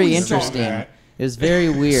was very interesting. It was very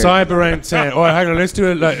weird. Cyberrank 10. All right, hang on. Let's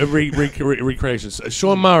do a recreation.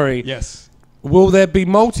 Sean Murray. Yes. Will there be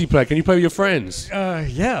multiplayer? Can you play with your friends?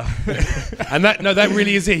 Yeah. And that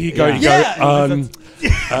really is it. You go. Yes,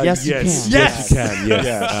 you can. Yes, you can.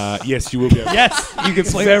 Yes, yes, you will be. Yes, you can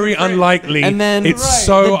play. Very unlikely. And then it's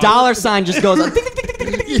so the dollar sign just goes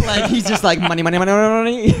like he's just like money, money, money,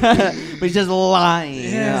 money, but he's just lying.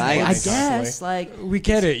 Yeah, you know, I guess like we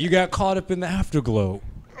get it. You got caught up in the afterglow.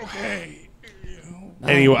 Okay.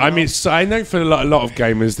 Anyway, I mean, so I know for a lot of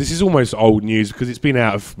gamers, this is almost old news because it's been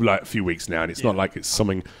out of like a few weeks now, and it's not like it's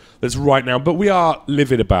something that's right now. But we are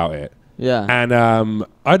livid about it. Yeah. And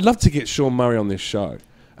I'd love to get Sean Murray on this show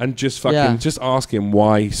and just just ask him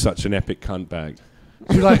why he's such an epic cunt bag.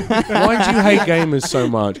 You're like, why do you hate gamers so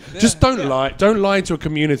much? Just don't lie. Don't lie to a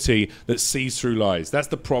community that sees through lies. That's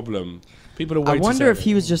the problem. People are way I wonder if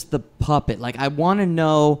he was just the puppet. Like, I want to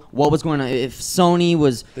know what was going on. If Sony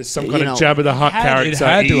was... There's some kind of Jabba the Hutt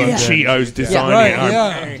character eating Cheetos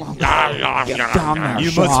designing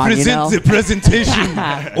You must present the presentation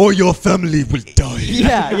or your family will die.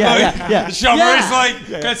 Yeah. Sean Murray's like,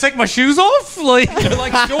 can I take my shoes off? Like,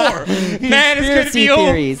 sure. Man, it's going to be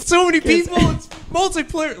over. So many people. It's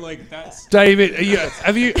multiplayer. Like, that's... David,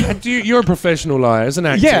 you're a professional liar as an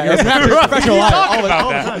actor. Yeah, as an actor, professional liar. All the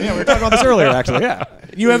time. Yeah, we were talking about this earlier, actually. Yeah.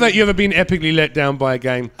 You ever been epically let down by a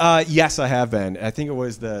game? Yes, I have been. I think it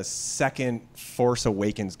was the second Force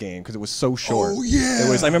Awakens game because it was so short. Oh yeah. It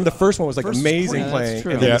was. I remember the first one was like amazing that's playing,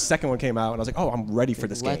 true. and then the second one came out, and I was like, oh, I'm ready for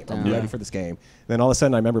this game. I'm ready for this game. And then all of a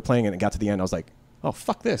sudden, I remember playing it, and it got to the end, I was like, oh,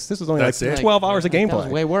 fuck this. This was only like 12 hours of gameplay. That was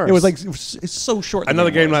way worse. It was like, it's so short.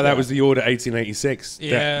 Another game like that was The Order 1886.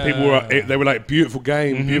 Yeah. People they were like, beautiful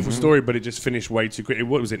game, beautiful story, but it just finished way too quick.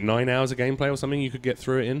 What was it, 9 hours of gameplay or something you could get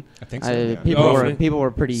through it in? I think so. People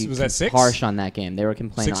were pretty Was that 6? harsh on that game. They were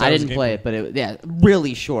complaining. 6 I hours didn't of play it, but it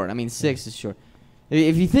really short. I mean, 6 is short.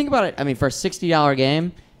 If you think about it, I mean, for a $60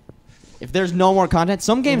 game, if there's no more content,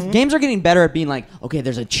 some games are getting better at being like, okay,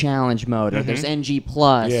 there's a challenge mode, or there's NG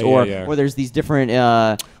Plus, or there's these different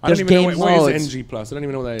there's game what modes. is NG Plus? I don't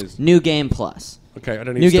even know what that is. New Game Plus. Okay, I don't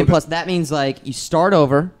even New Game Plus. That means like you start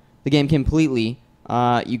over the game completely.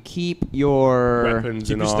 You keep your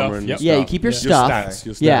weapons and armor and stuff. you keep your stuff.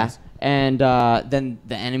 Your stats. Yeah. And then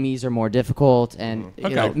the enemies are more difficult and you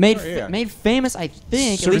know, made famous, I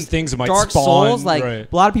think. Certain at least things might Dark spawn, Souls, like right.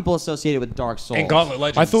 a lot of people associate it with Dark Souls. And Gauntlet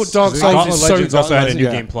Legends. I thought Dark Souls Gauntlet is so Legends also had a New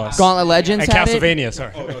yeah. Game Plus. Gauntlet Legends and had it? Castlevania,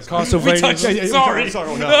 sorry. Castlevania. Sorry.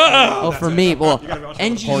 Oh, for me, well,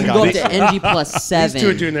 NG, you go up to NG plus 7. These two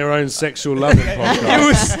are doing their own sexual loving podcast. It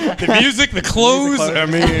was the music, the clothes. I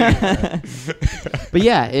mean, But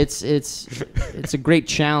yeah, it's a great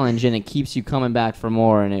challenge, and it keeps you coming back for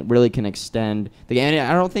more, and it really can extend the game. And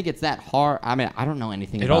I don't think it's that hard. I mean, I don't know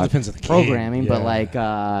anything about all depends on the programming, game. but like,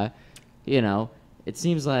 you know, it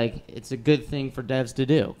seems like it's a good thing for devs to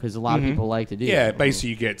do because a lot of people like to do. Yeah, it.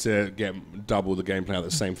 basically you get to get double the gameplay out of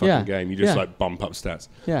the same fucking game. You just like bump up stats.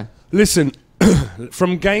 Yeah. Listen,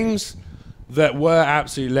 from games that were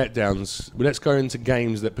absolute letdowns, let's go into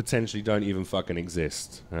games that potentially don't even fucking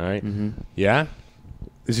exist. All right? Yeah?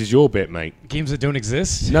 This is your bit, mate. games that don't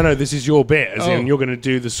exist. No, this is your bit. As in, you're going to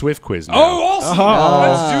do the Swift quiz now. Oh, awesome!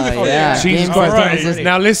 Let's do the quiz. Jesus Christ! Right.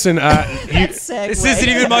 Now listen, This isn't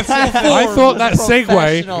even my full form. I thought that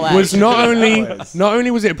segue was not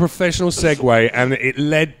only was it a professional segue and it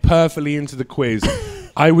led perfectly into the quiz.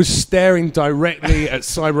 I was staring directly at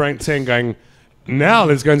Cyberrank 10, going, now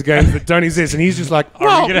let's go into games that don't exist. And he's just like,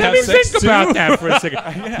 well, let me think about that for a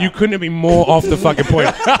second. You couldn't have been more off the fucking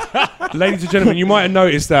point. Ladies and gentlemen, you might have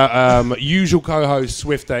noticed that usual co-host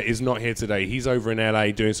Swiftor is not here today. He's over in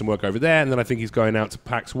LA doing some work over there, and then I think he's going out to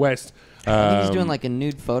PAX West. I think he's doing like a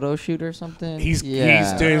nude photo shoot or something. He's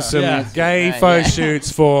doing some gay photo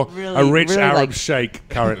shoots for a rich Arab like sheikh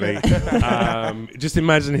currently. Just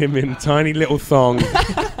imagine him in tiny little thong,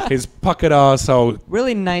 his puckered arsehole.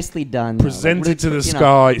 Really nicely done. Presented really, to the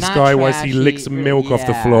sky whilst he licks milk off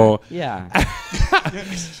the floor. Yeah.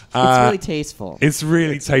 It's really tasteful. It's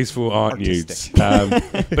really tasteful art nudes.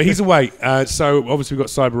 But he's away. So obviously we've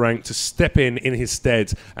got Cyberrank to step in his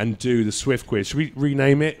stead and do the Swift quiz. Should we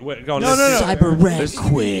rename it? Go on, No. Cyberrank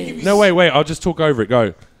quiz. No, wait. I'll just talk over it.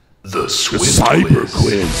 Go. The Cyber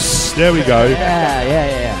Quiz. There we go.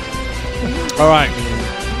 Yeah. All right.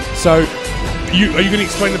 So, are you going to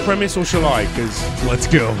explain the premise, or shall I? Because Let's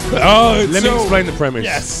go. let me explain the premise.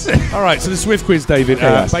 Yes. All right. So the Swift Quiz, David.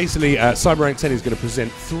 yes. Basically, Cyberrank 10 is going to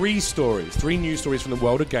present three news stories from the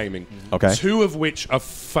world of gaming. Okay. 2 of which are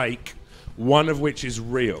fake. 1 of which is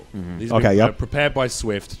real. These have Okay, been, yep. prepared by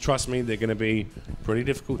Swift. Trust me, they're going to be pretty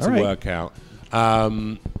difficult to All right. work out.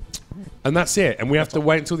 And that's it. And we have to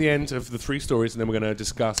wait until the end of the 3 stories, and then we're going to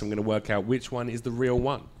discuss and we're going to work out which one is the real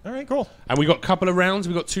one. All right, cool. And we got a couple of rounds.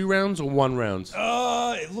 We got 2 rounds or 1 round?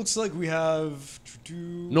 It looks like we have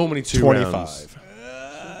Normally 2 25. rounds.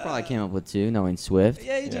 Probably came up with 2, knowing Swift.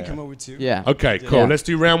 Yeah, you did come up with 2. Yeah. Okay, cool. Yeah. Let's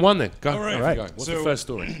do round 1 then. Go. All right. Off you go. What's the So- first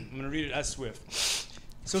story? I'm gonna read it as Swift.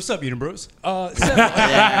 So what's up, Unibros?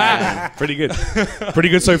 Pretty good. Pretty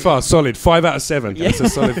good so far. Solid. 5 out of 7. That's a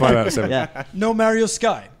solid 5 out of 7. Yeah. No Mario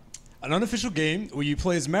Sky, an unofficial game where you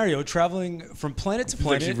play as Mario traveling from planet to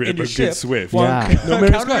planet actually in your good ship Swift. while Yeah. No Mario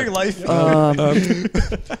encountering Sky. life.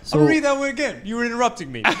 So, I'll read that one again. You were interrupting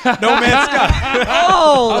me. No Man's Sky.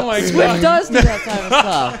 oh, my Swift God. does do that type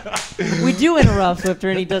of stuff. We do interrupt Swifter,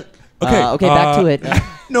 and he does. Okay, back to it.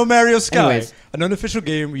 No Mario Sky, Anyways. an unofficial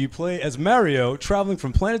game where you play as Mario traveling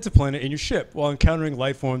from planet to planet in your ship while encountering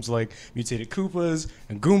life forms like mutated Koopas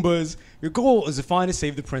and Goombas. Your goal is to find and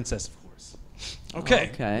save the princess, of course. Okay.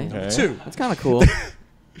 Okay. Number 2. That's kind of cool.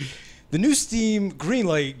 The new Steam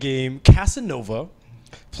Greenlight game, Casanova,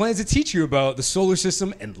 plans to teach you about the solar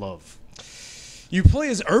system and love. You play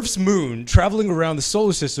as Earth's moon, traveling around the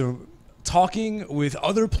solar system, talking with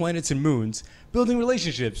other planets and moons, building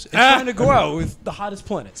relationships, and trying to go out with the hottest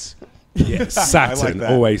planets. Yeah, Saturn. I like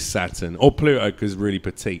that. Always Saturn. Or Pluto, because really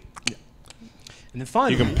petite. And then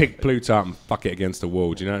finally, You can pick Pluto up and fuck it against a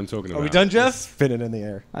wall. Do you know what I'm talking about? are we done, Jeff? Spin it in the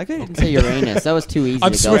air. I couldn't say Uranus. That was too easy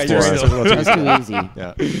I'm to go Swifter for. still. That's too easy.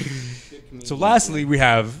 Yeah. So lastly, we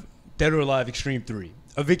have Dead or Alive Extreme 3,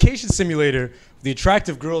 a vacation simulator with the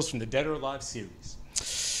attractive girls from the Dead or Alive series.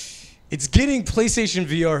 It's getting PlayStation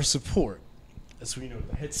VR support. That's what you know,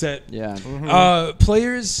 the headset. Yeah.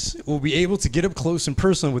 Players will be able to get up close and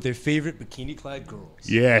personal with their favorite bikini-clad girls.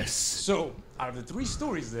 Yes. So, out of the 3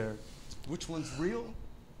 stories there, which one's real?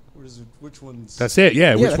 Or is it, which one's... That's it,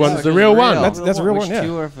 yeah. Which that's one's the real one? That's a real Which one, yeah.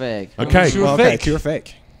 2 are fake? Okay. Sure. Well, okay, fake. pure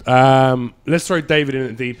fake. Let's throw David in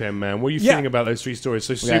at the deep end, man. What are you Yeah. feeling about those 3 stories?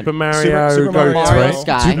 So got Super Mario, Super Mario, Goat, Mario, right?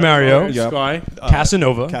 Sky. Super Mario, Yep. Sky.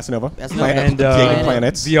 Casanova, Casanova. That's Planet, and Gaming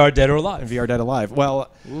Planets. VR Dead or Alive. And VR Dead Alive. Well,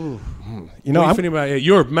 you What know, are you I'm, feeling about it?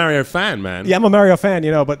 You're a Mario fan, man. yeah, I'm a Mario fan,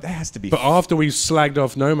 you know, but that has to be. But after we slagged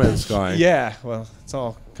off No Man's Sky, yeah, well, it's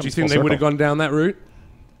all. do you think they would have gone down that route?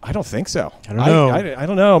 I don't think so. I don't know. I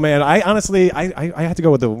don't know, man. I honestly, I have to go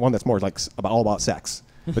with the one that's more like all about sex.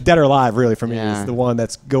 But Dead or Alive, really, for me, Yeah. is the one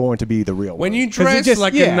that's going to be the real When one. you 'Cause it dress just-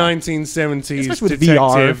 like yeah. a 1970s Especially with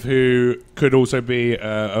detective VR. who could also be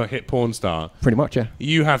a hit porn star, Pretty much, yeah.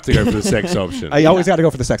 you have to go for the sex option. I always got to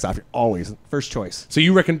go for the sex option. Always. First choice. So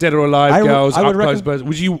you reckon Dead or Alive, I would- girls, I up would close reckon- birds?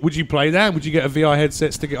 Would you play that? Would you get a VR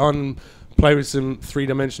headset, stick it on, play with some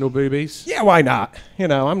 3-dimensional boobies? Yeah, why not? You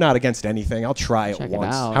know, I'm not against anything. I'll try Check it it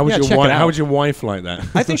once. out. How would Yeah, your check it wife? out. How would your wife like that?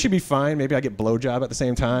 I think she'd be fine. Maybe I get blowjob at the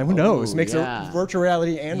same time. Who knows? Makes yeah. it virtual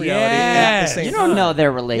reality and reality at the same You time. don't know their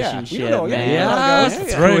Yeah, relationship, you know, man. yeah.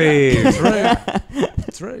 That's right. That's right.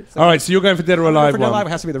 That's right. All right, so you're going for Dead or Alive For Dead or Alive, it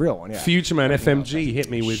one. has to be the real one. Yeah. FutureMan FMG, hit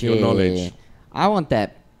me with your Shit. knowledge. I want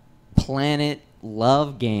that planet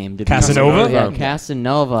love game to Casanova? be. Yeah,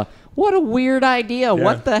 Casanova. What a weird idea.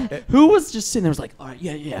 What the? Who was just sitting there was like, all right,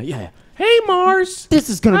 yeah. Hey, Mars. This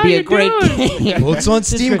is going to How be a you great doing? game. Well, it's on This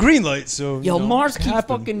Steam could- Greenlight, so... Yo, you know, Mars it keeps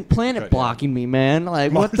happened. fucking planet blocking me, man.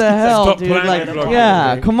 Like, what Mars the hell, Stop dude? planet Like, blocking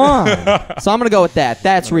yeah, me. come on. So I'm going to go with that.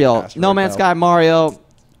 That's real. asteroid No Man's belt. Sky, Mario.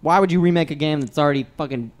 Why would you remake a game that's already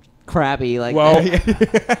fucking crappy? Like, Well,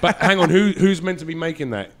 but hang on, who's meant to be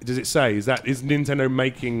making that? Does it say? Is Nintendo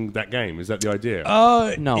making that game? Is that the idea?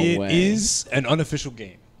 No it way. is an unofficial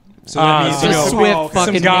game. So Ah, that means, so you know, Swift some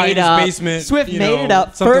fucking guy made in his up. basement, Swift you made know, it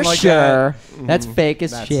up something for like sure. that. That's fake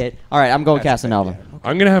as shit. All right, I'm going Casanova.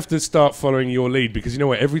 I'm going to have to start following your lead because you know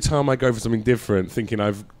what? Every time I go for something different, thinking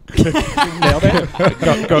I've Nailed it.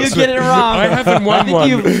 You get it wrong. I haven't won one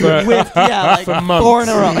You've for, whipped, like for months. 4 in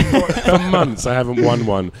a row. For months, I haven't won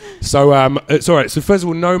one. So it's all right. So first of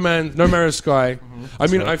all, No Mario Sky. I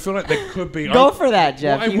mean, I feel like there could be. Go for that,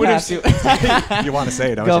 Jeff. What I You would have have to. You want to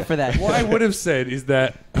say it, don't Go you? for that. What I would have said is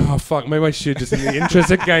that, oh fuck, maybe I should just in the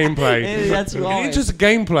interest of gameplay. Hey, that's In the always. interest of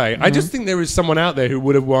gameplay, I just think there is someone out there who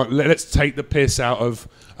would have want. Let's take the piss out of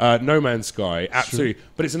No Man's Sky, absolutely.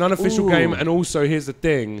 But it's an unofficial game, and also here's the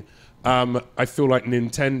thing: I feel like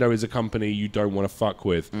Nintendo is a company you don't want to fuck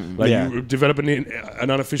with. Like you develop an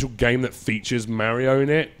unofficial game that features Mario in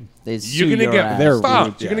it, you're gonna get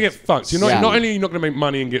fucked. You're gonna get fucked. You're not only are you not gonna make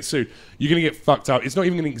money and get sued, you're gonna get fucked up. It's not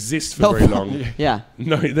even gonna exist for very long.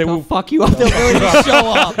 No, they will fuck you up. They'll really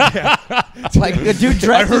show up. Like a dude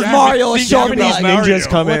dressed as Mario will show up. Japanese ninjas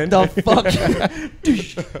come in. What the fuck?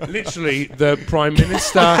 Literally, the Prime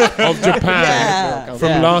Minister of Japan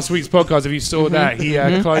from last week's podcast. If you saw that, he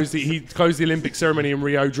closed the Olympic ceremony in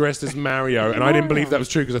Rio dressed as Mario, and I didn't believe that was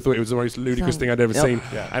true because I thought it was the most ludicrous thing I'd ever seen.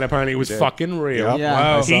 And apparently, it was fucking real.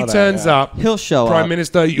 Wow. He turns up. He'll show Prime up.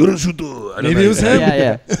 Minister Yoroshido. Maybe it was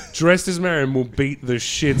him. Dressed as Mario and will beat the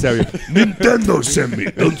shit out of you. Nintendo sent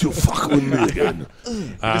me. Don't you fuck with me again.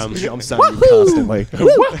 Just jumps on you constantly.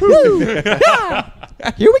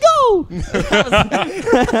 Here we go.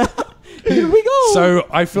 Here we go. So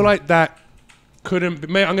I feel like that couldn't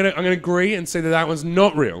be. I'm gonna agree and say that one's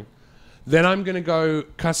not real. Then I'm gonna go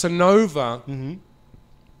Casanova.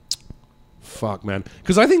 Fuck, man.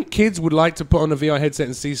 Because I think kids would like to put on a VR headset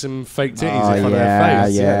and see some fake titties in front of their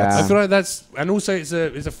face. I feel like that's... And also, it's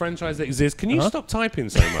a franchise that exists. Can you stop typing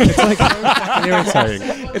so much? It's like irritating.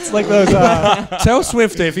 It's like those... Tell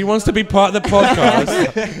Swiftor if he wants to be part of the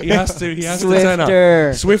podcast, he has to turn up.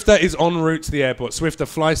 Swiftor is en route to the airport. Swiftor,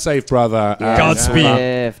 fly safe, brother.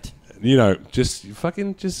 Godspeed. You know,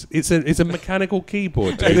 it's a mechanical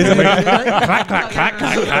keyboard, dude. Clack, clack, clack, clack,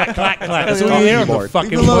 clack, clack, clack. That's all you hear on the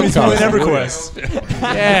fucking podcast. EverQuest.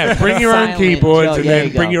 Yeah, bring your own keyboard and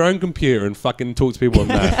then bring your own computer and fucking talk to people on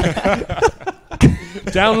that.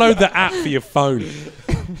 Download the app for your phone.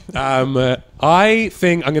 I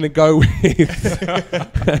think I'm going to go with...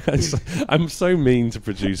 I'm so mean to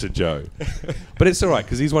producer Joe. But it's all right,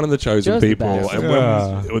 because he's one of the chosen people.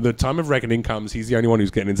 And when the time of reckoning comes, he's the only one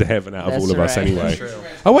who's getting into heaven out of all of us anyway.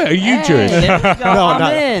 Oh, wait, are you Jewish?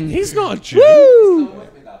 I'm in. He's not a Jew. Woo!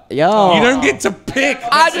 Yo. You don't get to pick.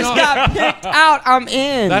 I just got picked out. I'm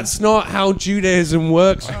in. That's not how Judaism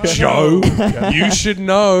works, Joe. You should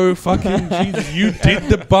know. Fucking Jesus. You did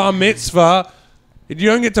the bar mitzvah. You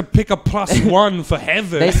don't get to pick a +1 for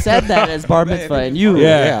heaven. They said that as bar mitzvah, and you,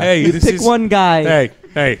 hey, you pick one guy.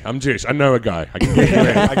 Hey, I'm Jewish. I know a guy. I can get you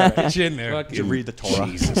in. I got Get you in there. you read the Torah.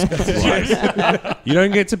 Jesus Christ. You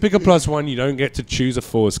don't get to pick a +1. You don't get to choose a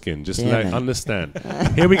foreskin. Just understand.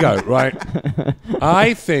 Here we go, right?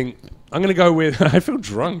 I think... I'm going to go with... I feel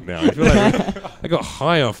drunk now. I feel like I got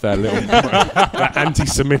high off that little that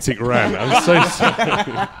anti-Semitic rant. I'm so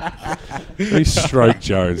sorry. Let me stroke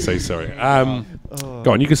Joe and say sorry.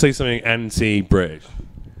 Go on, you can say something anti-British.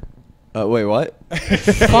 Wait, what?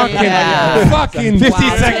 Fucking 50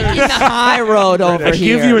 seconds. The high road over I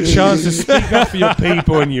here. give you a chance to speak up for your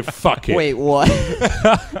people and you fuck it. Wait, what?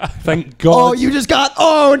 Thank God. Oh, you just got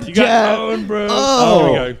owned, You Jeff. got owned, bro. Oh,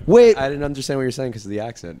 there we go. Wait. I didn't understand what you were saying because of the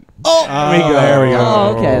accent. Oh, There we go.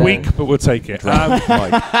 Oh, okay. Weak, but we'll take it.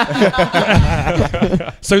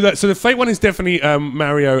 So the fake one is definitely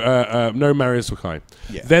Mario. No Mario Sukai.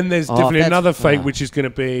 Yeah. Then there's definitely another fake, which is going to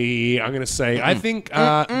be. I'm going to say. I think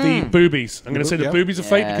the boobies. I'm going to say the boobies are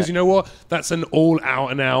fake because you know what? That's an all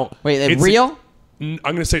out and out. Wait, they're real? I'm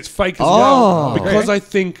going to say it's fake as well. Because I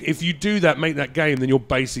think if you do that, make that game, then you're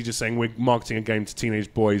basically just saying we're marketing a game to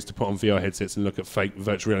teenage boys to put on VR headsets and look at fake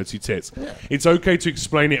virtual reality tits. Yeah. It's okay to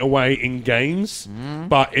explain it away in games,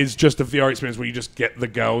 but it's just a VR experience where you just get the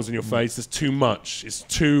girls in your face. There's too much. It's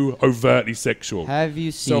too overtly sexual. Have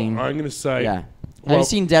you seen... So I'm going to say... Yeah. Have you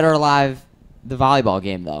seen Dead or Alive, the volleyball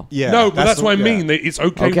game, though? Yeah. No, but that's what I mean. It's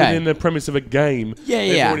okay within the premise of a game.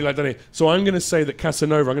 Yeah. Already like done it. So I'm going to say that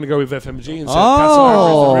Casanova, I'm going to go with FMG and say Casanova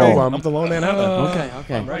is the real one. I'm the lone man out.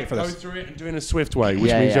 Okay. I'm ready for Go this. through it and do it in a Swift way,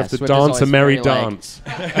 which means you have to Swift is dance a always merry very, like- dance.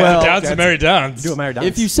 Well, dance a merry dance. Do a merry dance.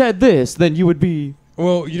 If you said this, then you would be...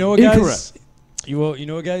 Well, you know what, guys? Incorrect. You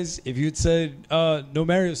know what, guys? If you had said no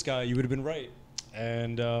Mario Sky, you would have been right.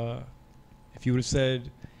 And if you would have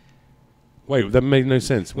said... Wait, that made no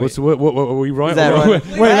sense. What were we right?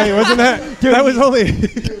 Wait, wasn't that? That was only.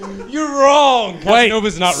 You're wrong.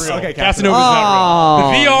 Casanova's not real. Okay, Casanova's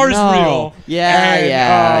not real. The VR is real.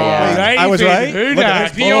 Yeah. I was right.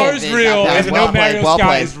 VR is real, and the No Mario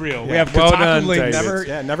Sky is real. We have Kotaku links. Never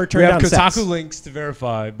We turned have down Kotaku sex. links to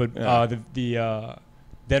verify, but the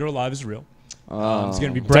Dead or Alive is real. It's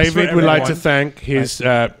going to be David would like to thank his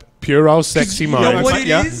puerile sexy You know mind. what it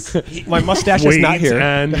is? My mustache is not here.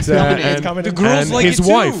 And The girls and like his it too.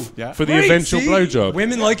 wife Yeah. for the Right, eventual see? blowjob.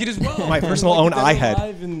 Women like it as well. My personal Women own like eye Dead or head.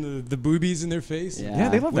 Alive and the boobies in their face. Yeah,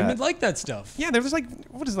 they love Women that. like that stuff. Yeah, there was like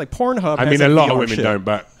Pornhub. I has mean, a like lot of VR women shit. don't,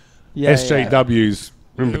 but Yeah, SJWs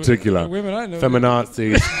in particular. Women I know.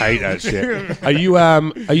 Feminazis hate that shit.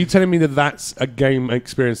 Are you telling me that that's a game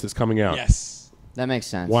experience that's coming out? Yes. That makes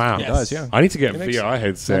sense. Wow. It does, yeah. I need to get a VR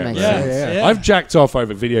headset. That makes man. sense. Yeah. I've jacked off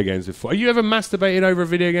over video games before. Are you ever masturbated over a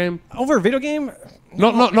video game? Over a video game?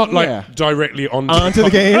 Not like Yeah. directly Onto the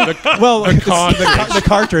game? Well, the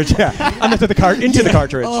cartridge, yeah. Into the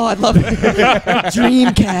cartridge. Oh, I love it.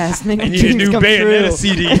 Dreamcast. Make And my you dreams new come Bayonetta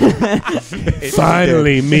true. CD.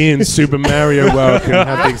 Finally, me and Super Mario World can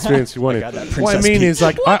have the experience we wanted. What I mean is,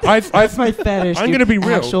 like, I've That's my fetish. I'm dude. gonna be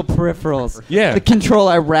real. Actual peripherals. Yeah. The control,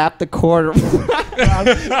 I wrap the cord.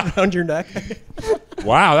 around your neck.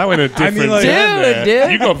 Wow, that went a different like-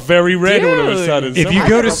 Dude. You got very red all of a sudden. If you I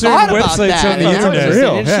go never to certain thought about websites that. on the That was internet, just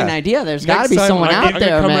Real, an interesting yeah. idea. There's got to Next be time, someone I'm out gonna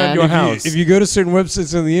there, come around man. your house. if you go to certain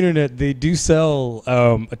websites on the internet, they do sell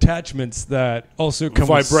attachments that also come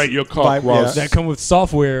vibrate your cock whilst. that come with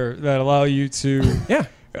software that allow you to Yeah.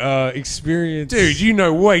 experience. Dude, you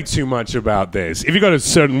know way too much about this. If you go to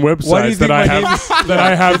certain Why do you websites think that I my name have that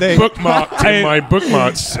I have bookmarked in my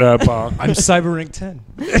bookmarks bar. I'm CyberRank 10.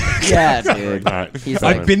 Yeah, dude. Alright, He's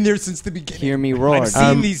fine. I've been there since the beginning. Hear me roar. I've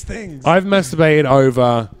seen these things. I've masturbated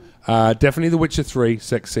over definitely The Witcher 3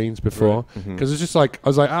 sex scenes before because it's just like I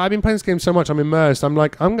was like I've been playing this game so much I'm immersed. I'm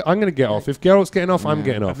like I'm gonna get off. If Geralt's getting off, I'm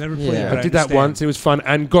getting off. I've never played Yeah. it. I did that once. It was fun.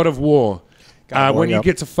 And God of War. When you yep.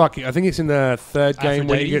 get to fuck, I think it's in the third game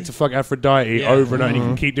when you Aphrodite? get to fuck Aphrodite over and over, and you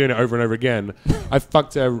can keep doing it over and over again. I've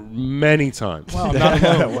fucked her many times. Wow, I'm not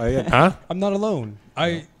alone. Well, yeah. Huh? I'm not alone.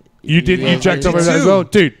 You did? Yeah, You jacked I off did over that as too. well,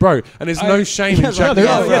 dude, bro. And there's no shame in jacking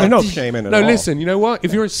off. There's no shame in it No, at all. listen. You know what?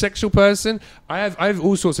 If you're a sexual person, I have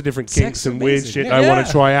all sorts of different kinks Sex and weird amazing. shit Yeah. I want to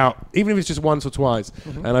try out, even if it's just once or twice.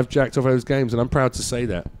 And I've jacked off those games, and I'm proud to say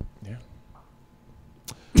that.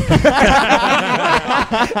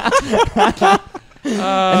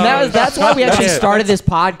 And that's why we actually Yeah. started this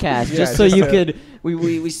podcast, just so you could.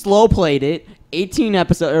 We slow played it. 18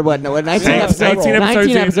 episodes or what? No, 19 episodes. 18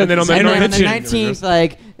 episodes in, and then on the and then 19th. 19th,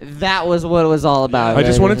 like that was what it was all about. I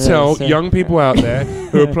just right? want to tell So- young people out there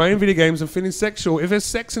who are playing video games and feeling sexual, if there's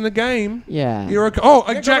sex in the game, Yeah. you're okay. Oh,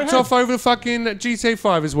 I jacked off over the fucking GTA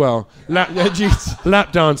 5 as well. Lap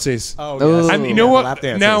dances. Oh, yes. And you know Yeah, what? lap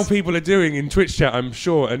dances. Now people are doing in Twitch chat, I'm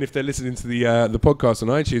sure, and if they're listening to the podcast on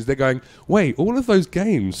iTunes, they're going, "Wait, all of those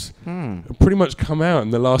games have pretty much come out in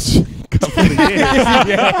the last couple of years."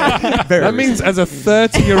 That means as a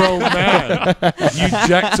 30-year-old man, you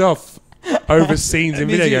jacked off over scenes in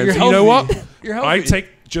video you're games. And you know what? healthy. You're I healthy.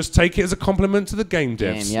 just take it as a compliment to the game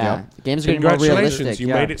devs. Game, yeah. Yep. Games are getting more Congratulations, realistic. you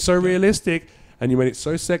yeah. made it so realistic, and you made it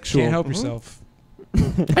so sexual. Can't help yourself.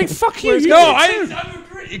 Hey, fuck you! No, I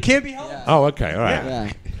agree. It can't be helped. Oh, okay, all right.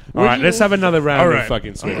 Yeah. All right, let's have another round All of right.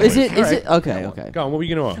 fucking Switch. Is it okay? Go on, what were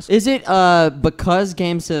you going to ask? Is it because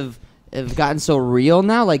games have gotten so real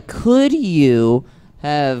now? Like, could you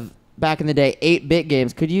have back in the day 8-bit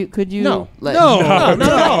games? Could you? No. Let, No.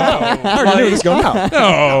 I already knew it was going out.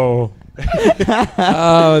 No.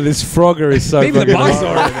 Oh, this Frogger is so Maybe the fucking box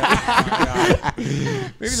hot.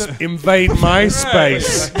 art. Invade my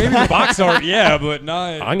space. Maybe the box art, yeah, but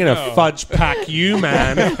not. I'm going to fudge pack you,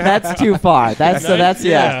 man. That's too far. That's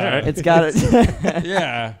Yeah. It's got it.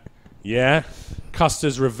 Yeah. Yeah?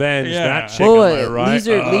 Custer's Revenge, Yeah. that chick, am I right?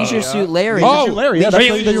 Leisure Suit Larry. Oh, Larry, yeah, Leisure that's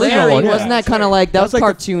Suit the original Larry, one. Yeah. wasn't that kind of like that was like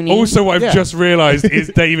cartoony? Also, what I've Yeah. just realised is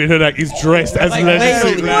David Hudak is dressed as Leisure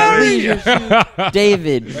Suit Larry. Leisure Suit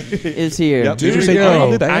David is here. Yep. Do Did you you say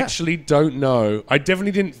know? David? Yeah. Actually, don't know. I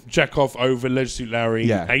definitely didn't jack off over Leisure Suit Larry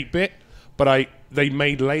Yeah. 8-bit, but they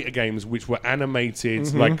made later games which were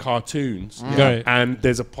animated like cartoons, Right. and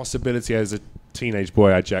there's a possibility as a teenage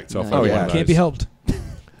boy I jacked off. No, over yeah. one of Can't be those. helped.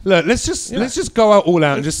 Look, let's just go out all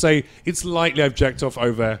out and just say it's likely I've jacked off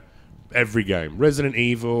over every game. Resident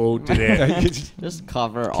Evil did it. Just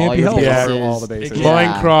cover Can't all be your helped. Yeah. bases. All the bases.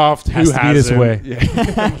 Yeah. Minecraft, Has who to be has this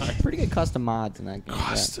way. Pretty good custom mods in that game. yeah.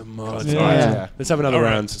 Custom mods. Yeah. All right. Yeah. Let's have another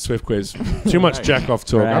round. Swift quiz. Too much jack off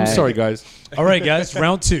talk. I'm Right. sorry, guys. All right, guys,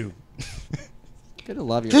 round 2. Good to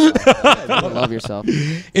love yourself. Good to love yourself.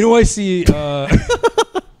 NYC.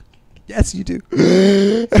 Yes, you do.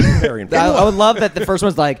 Very impressive. I would love that the first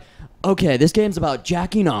one's like, okay, this game's about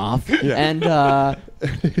jacking off, and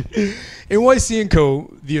NYC &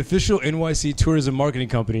 Co., the official NYC tourism marketing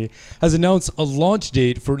company, has announced a launch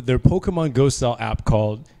date for their Pokemon Go style app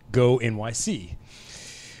called Go NYC.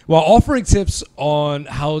 While offering tips on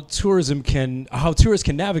how tourists can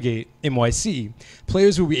navigate NYC,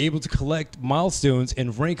 players will be able to collect milestones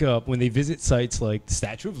and rank up when they visit sites like the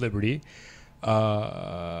Statue of Liberty,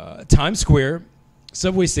 Times Square,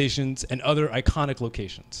 subway stations, and other iconic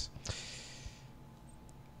locations.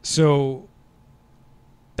 So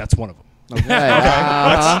that's one of them.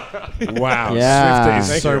 Okay. Wow. Yeah.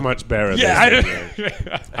 Swiftor is so much better.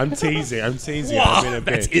 Yeah. I'm teasing. I'm teasing. Wow, I've been a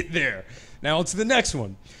that's bitch. it there. Now on to the next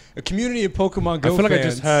one. A community of Pokemon Go I feel like fans. I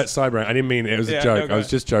just hurt Cyber. I didn't mean it. It was a joke. no, I was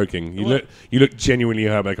just joking. You look genuinely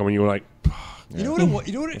hurt back when you were like. You know what?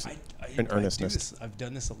 An earnestness. I've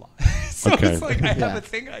done this a lot. So Okay. it's like I have a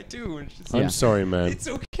thing I do. And it's just I'm sorry, man. It's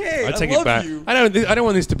okay. I take love it back. You. I don't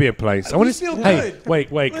want this to be a place. I want to feel Hey, good.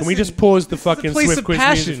 wait. Can we Listen, just pause the this is a fucking place Swift of Quiz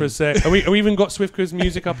passion. music for a sec? Are we even got Swift Quiz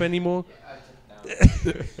music up anymore?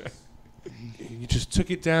 You just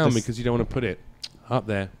took it down because you don't want to put it up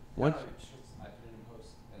there. What?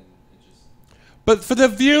 But for the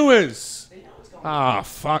viewers. Ah,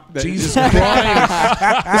 fuck. Jesus Christ.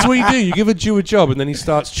 That's what you do. You give a Jew a job and then he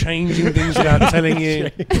starts changing things without telling you.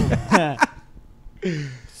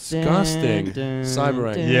 Disgusting.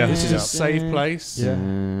 Cyberang. Yeah. This is a safe place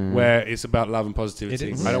where it's about love and positivity.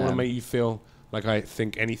 It is. I don't want to make you feel like I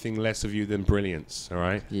think anything less of you than brilliance, all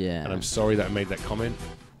right? Yeah. And I'm sorry that I made that comment.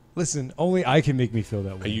 Listen, only I can make me feel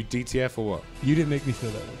that way. Are you DTF or what? You didn't make me feel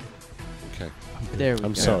that way. Okay. There we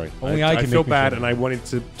I'm go. sorry. Only I can feel make me bad feel and I wanted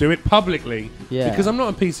to do it publicly because I'm not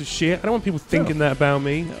a piece of shit. I don't want people thinking that about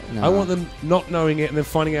me. No. I want them not knowing it and then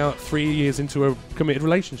finding out 3 years into a committed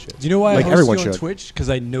relationship. Do you know why Like I host everyone you on should. Twitch? Because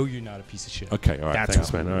I know you're not a piece of shit. Okay, all right. That's Thanks,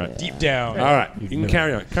 how. man. All right. Deep down. All right. You can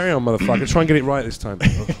carry on. Carry on, motherfucker. Try and get it right this time.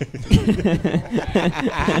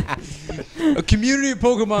 A community of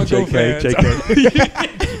Pokemon Go fans.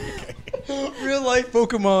 Real life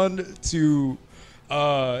Pokemon to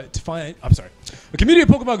find. I'm sorry. A community of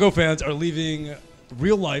Pokemon Go fans are leaving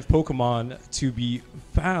real life Pokemon to be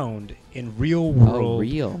found in real world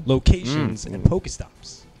locations and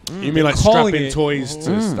Pokestops. You mean like calling strapping it toys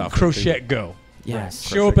to stuff? Crochet Go. Yes.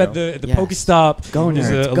 Show up at the Pokestop. Go There's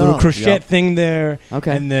nerds, a go. little crochet thing there.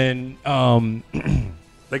 Okay. And then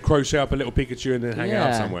They crochet up a little Pikachu and then hang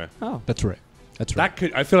out somewhere. Oh. that's right. That's right. That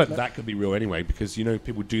could. I feel like that could be real anyway because you know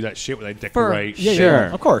people do that shit where they decorate. Sure.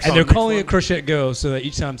 Of course. And they're calling it Crochet Go so that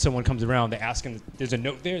each time someone comes around, they ask them. There's a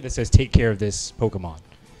note there that says, "Take care of this Pokemon."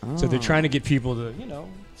 So they're trying to get people to,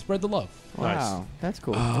 spread the love. Wow. That's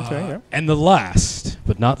cool. And the last,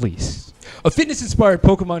 but not least, a fitness-inspired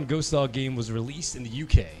Pokemon Go-style game was released in the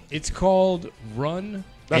UK. It's called Run.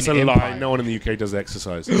 That's an a lie. Empire. No one in the UK does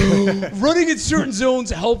exercise. Running in certain zones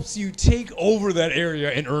helps you take over that area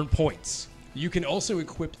and earn points. You can also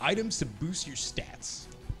equip items to boost your stats.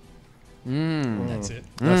 That's it.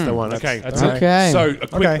 That's the one. Okay. That's it. Okay. So a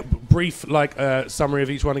quick, brief, summary of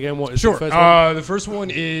each one again. What is Sure. the first one? The first one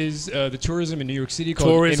is the tourism in New York City called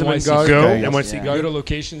Tourism and NYC Go. Go. Okay, NYC Yeah. Go. Go to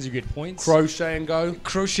locations, you get points. Crochet and Go.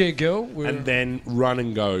 Crochet Go. And then Run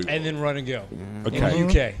and Go. And then Run and Go. Okay. In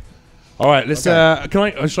the UK. All right, let's. Should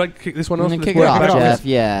I kick this one off? Kick Let's it work off, back Jeff.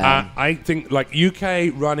 Yeah. I think like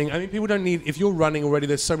UK running. I mean, people don't need. If you're running already,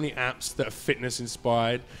 there's so many apps that are fitness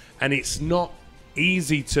inspired, and it's not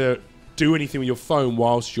easy to do anything with your phone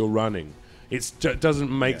whilst you're running. It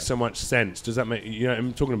doesn't make so much sense. Does that make you know what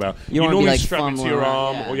I'm talking about? You normally like strap it to your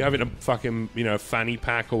arm, yeah. or you're having a fucking fanny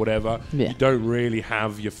pack or whatever. Yeah. You don't really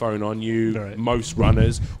have your phone on you. Right. Most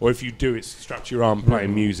runners, or if you do, it's strapped to your arm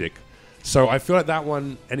playing music. So I feel like that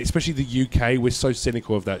one, and especially the UK, we're so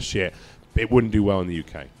cynical of that shit. It wouldn't do well in the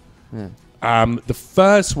UK. Yeah. The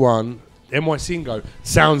first one, NYC and Go,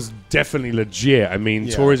 sounds definitely legit. I mean,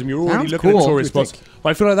 tourism, you're already Sounds looking at cool. tourist spots. But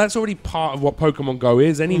I feel like that's already part of what Pokemon Go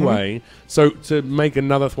is anyway. So to make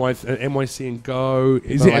another one, NYC and Go,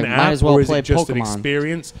 is it an might app as well or is play it just an Pokemon.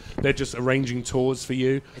 experience? They're just arranging tours for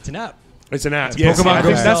you. It's an app. It's an app. It's Yes, Pokemon I Go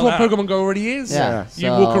think that's style what app. Pokemon Go already is. Yeah.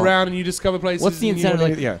 You walk around and you discover places. What's the and you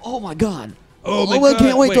incentive? wanna- Like, oh my god. Oh my I God,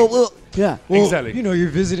 can't wait wait. to look. Yeah. Well, Exactly. you're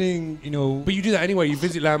visiting, But you do that anyway. You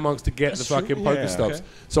visit landmarks to get the fucking true. Pokestops. Yeah. Okay.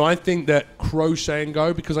 So I think that Crochet and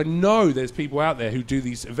Go, because I know there's people out there who do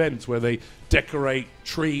these events where they decorate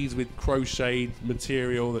trees with crocheted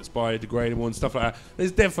material that's biodegradable and stuff like that.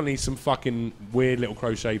 There's definitely some fucking weird little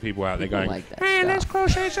crochet people out there People going, like that "Man, let's stuff."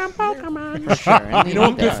 crochet some Pokemon. For sure. And You know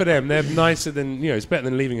what? Good yeah. for them. They're nicer than, it's better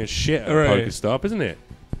than leaving a shit at a Right. Pokestop, isn't it?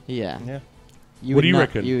 Yeah. Yeah. What do you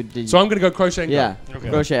reckon? So I'm going to go Crochet and Yeah. Go. Okay.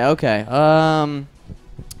 Crochet. Okay.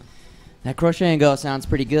 That Crochet and Go sounds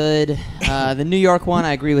pretty good. The New York one,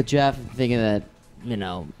 I agree with Jeff. Thinking that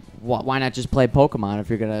why not just play Pokemon if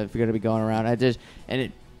you're gonna be going around?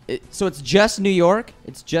 So it's just New York.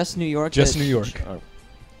 It's just New York. Just New York.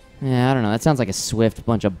 Yeah, I don't know. That sounds like a Swift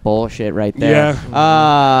bunch of bullshit right there.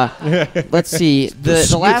 Yeah. Let's see.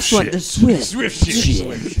 The last one, the Swift. Swift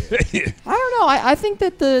shit. I don't know. I think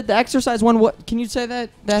that the exercise one. What can you say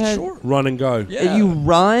that has? Sure. Run and Go. Yeah. You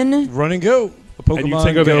run. Run and Go. A Pokemon And you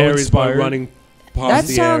take over Go areas by inspired. running past That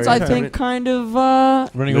the sounds, area. I think, kind of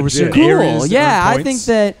Running over Legit. certain cool. areas. to Yeah, earn I points. think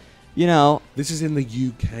that you know. This is in the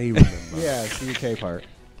UK, remember? Yeah, it's the UK part.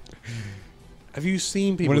 Have you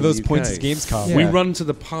seen people One of in those the UK? points is Gamescom. Yeah. We run to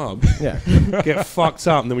the pub, Yeah. get fucked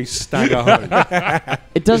up, and then we stagger home.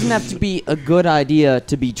 It doesn't have to be a good idea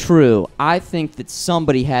to be true. I think that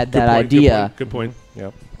somebody had that idea, Good point.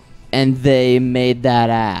 Yep. and they made that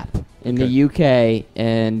app in the UK,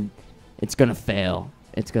 and it's gonna fail.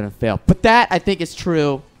 It's gonna fail. But that I think is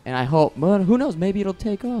true, and I hope. Well, who knows? Maybe it'll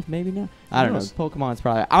take off. Maybe not. I don't know. Pokemon's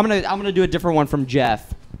probably. I'm gonna do a different one from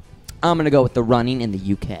Jeff. I'm gonna go with the running in the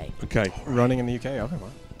UK. Okay. Running in the UK. Okay. Well.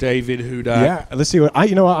 David Hudak. Yeah, let's see what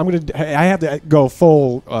you know what I'm gonna. I have to go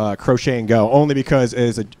full crochet and go only because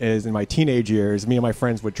as in my teenage years, me and my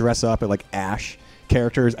friends would dress up at like Ash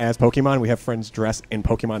characters as Pokemon. We have friends dressed in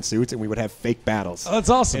Pokemon suits, and we would have fake battles. Oh, that's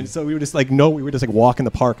awesome. And so we would just we would just walk in the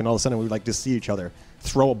park, and all of a sudden we would like just see each other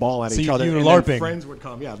throw a ball at each other. You were and LARPing. then friends would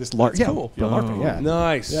come. Yeah, this LARP. Yeah, cool. LARPing. Yeah.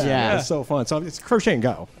 Nice. Yeah, it's so fun. So it's crochet and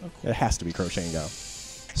go. It has to be crochet and go.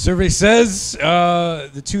 Survey says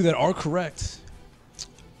the two that are correct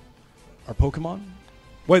are Pokemon.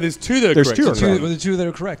 Wait, there's two that are There's correct. two. The two that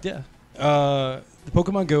are correct, yeah. The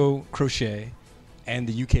Pokemon Go crochet and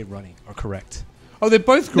the UK running are correct. Oh, they're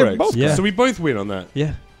both correct. both correct. So we both win on that.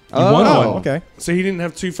 Yeah. Oh. won Oh, one. okay. So he didn't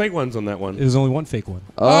have two fake ones on that one. It was only one fake one.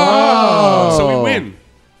 Oh, so we win.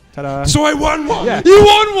 Ta-da. So I won one. Yeah. You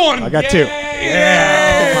won one. I got two.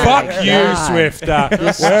 Yeah. Fuck you, God. Swifter.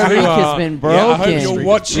 This Wherever streak you has are. been Yeah, I hope broken. you're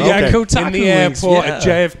watching Okay. in Kotaku the links, airport yeah. at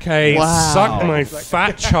JFK. Wow. Suck my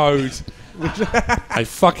fat chode. I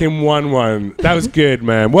fucking won one. That was good,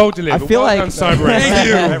 man. Well delivered. I feel well like- done, Cyber X. Thank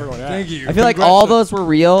you. Everyone, yeah. Thank you. I feel like all those were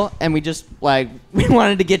real, and we just we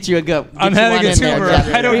wanted to get you a go. I'm having a tumor.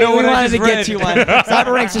 I don't know we what I wanted just to get read. you one.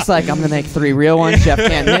 Cyberank's just like, I'm gonna make 3 real ones. Jeff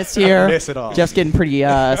can't miss here. Miss it all. Jeff's getting pretty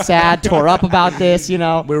sad, tore up about this, you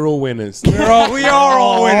know. We're all winners. we are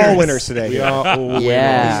all winners. All winners today. We are all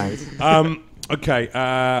Yeah. winners. Okay,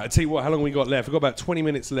 I tell you what, how long we got left? We've got about 20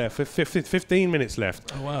 minutes left. 15 minutes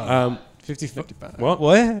left. Oh, wow. 55. What?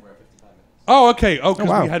 What? Oh, okay. Oh, because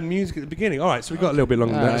wow. we had music at the beginning. All right, so we got a little bit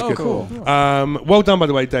longer than that. That's Oh, good. cool. Well done, by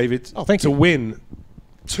the way, David. Oh, thank to you. win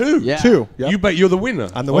 2. Yeah. 2. Yep. You bet you're the winner.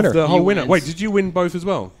 I'm the winner. Of the whole He winner. wins. Wait, did you win both as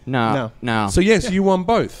well? No. So yes, you won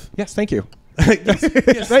both. Yes, thank you. yes,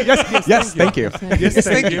 Yes, thank you. yes,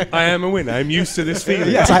 thank you. I am a winner. I'm used to this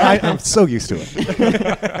feeling. Yes, I'm so used to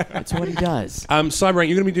it. That's what he does. Cyberrank,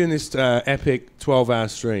 you're going to be doing this epic 12-hour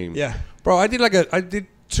stream. Yeah. Bro, I did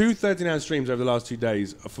 2 13-hour streams over the last 2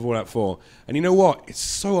 days for Fallout 4. And you know what? It's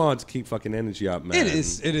so hard to keep fucking energy up, man. It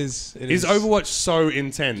is. Is Overwatch so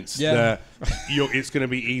intense that it's going to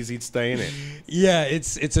be easy to stay in it? Yeah,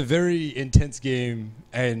 it's a very intense game,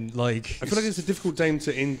 and like I feel like it's a difficult game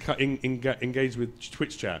to engage with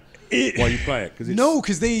Twitch chat while you play it.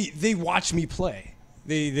 because they watch me play.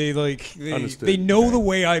 They Understood. they know the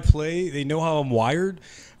way I play. They know how I'm wired,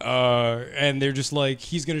 and they're just like,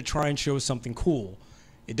 he's gonna try and show something cool.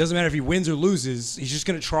 It doesn't matter if he wins or loses. He's just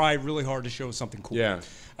gonna try really hard to show something cool. Yeah.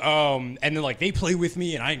 And then like they play with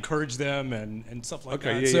me, and I encourage them and stuff like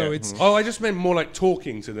that. So it's Oh, I just meant more like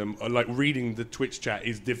talking to them, or like reading the Twitch chat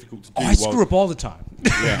is difficult to do. I screw up all the time.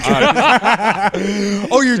 Yeah.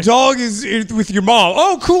 Oh, your dog is with your mom.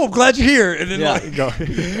 Oh, cool. I'm glad you're here. And then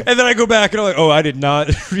and then I go back and I'm like, oh, I did not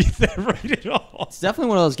read that right at all. It's definitely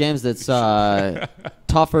one of those games that's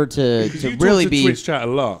tougher to You really talk to be. Twitch chat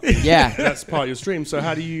a lot. Yeah. That's part of your stream. So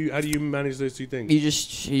how do you manage those two things? You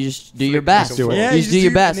just do your best. do it. Yeah, you you just just do your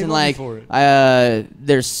do- best, they and love me like for it.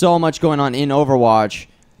 there's so much going on in Overwatch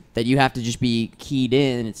that you have to just be keyed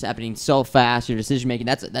in. It's happening so fast. Your decision making.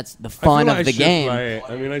 That's the I fun feel like of the I should game. play it.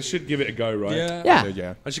 I mean, I should give it a go, right? Yeah.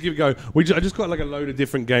 Yeah. I should give it a go. I just got like a load of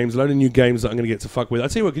different games, a load of new games that I'm going to get to fuck with. I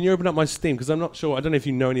tell you what, can you open up my Steam? Because I'm not sure. I don't know if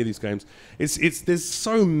you know any of these games. There's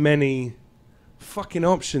so many fucking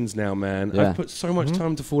options now, man. Yeah. I've put so much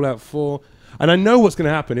time to Fallout 4. And I know what's going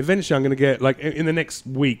to happen. Eventually, I'm going to get, like, in the next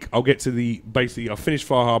week, I'll get to basically, I'll finish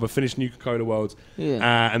Far Harbor, finish New Coca-Cola Worlds,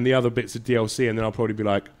 and the other bits of DLC, and then I'll probably be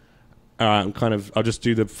like, I'll just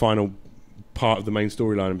do the final part of the main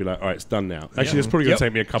storyline and be like, all right, it's done now. Actually, it's probably going to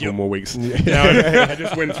take me a couple more weeks. I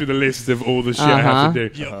just went through the list of all the shit I have to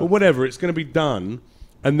do. But whatever, it's going to be done,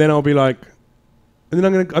 and then I'll be like, and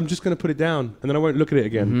then I'm just going to put it down, and then I won't look at it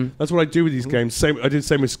again. That's what I do with these games. I did the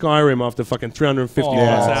same with Skyrim after fucking 350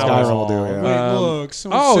 plus hours. Skyrim will do, yeah. Wait, look.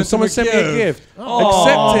 Someone sent me a gift.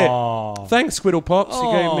 Accept it. Thanks, Squiddle Pops. You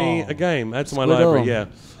gave me a game. Add to my library, yeah.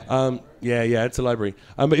 Add to library.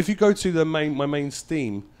 But if you go to my main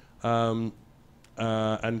Steam and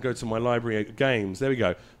go to my library of games, there we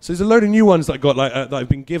go. So there's a load of new ones that I got that I've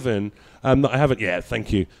been given that I haven't. Yeah,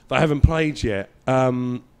 thank you. That I haven't played yet.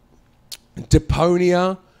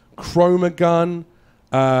 Deponia, Chromagun,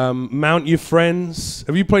 Mount Your Friends.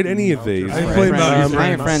 Have you played any of these? I played Mount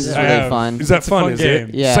Your Friends is really fun. Is that fun? Is game.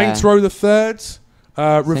 it? Yeah. Saints Row the Third.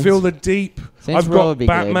 Reveal the Deep. Saints I've Row got would be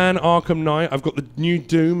Batman Arkham Knight. I've got the new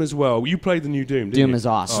Doom as well. You played the new Doom, didn't you? Doom is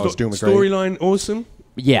awesome. Doom is great. Storyline awesome.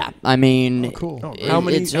 Yeah, I mean, cool. How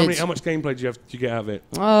much gameplay do you get out of it?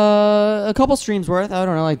 A couple streams worth. I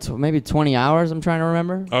don't know, like maybe 20 hours. I'm trying to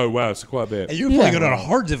remember. Oh wow, it's quite a bit. And you were playing it on a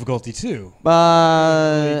hard difficulty too.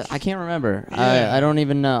 I can't remember. I don't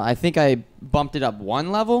even know. I think I bumped it up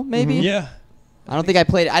one level, maybe. Yeah. I don't think I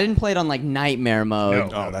played. I didn't play it on like nightmare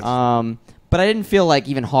mode. No. Oh, that's But I didn't feel like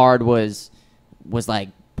even hard was like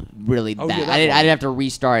really bad. yeah, I didn't have to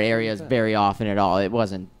restart areas very often at all. It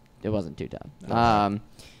wasn't too tough.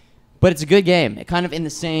 But it's a good game. It kind of in the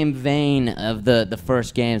same vein of the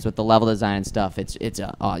first games with the level design and stuff.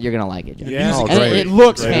 You're gonna like it. Jeff. Yeah. Oh, And great. it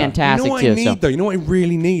looks Great. fantastic You know what too. I need though? You know what I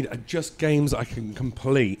really need? Are just games I can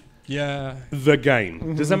complete. Yeah. The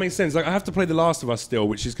game. Does that make sense? Like I have to play The Last of Us still,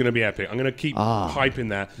 which is going to be epic. I'm going to keep hyping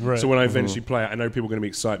that. Right. So when I eventually play it, I know people are going to be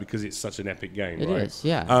excited because it's such an epic game. It right? is,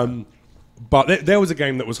 yeah. But there was a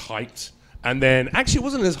game that was hyped. And then, actually, it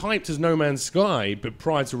wasn't as hyped as No Man's Sky, but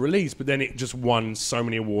prior to release. But then it just won so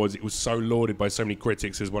many awards. It was so lauded by so many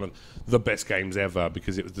critics as one of the best games ever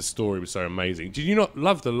because the story was so amazing. Did you not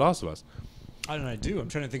love The Last of Us? I don't know. I do. I'm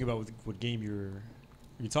trying to think about what game you're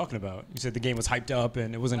talking about. You said the game was hyped up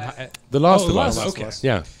and it wasn't. The Last of Us. Okay.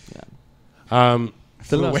 Yeah.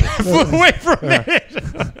 The last. Away from it.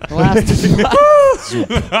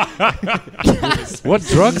 What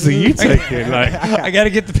drugs are you taking? Like, I gotta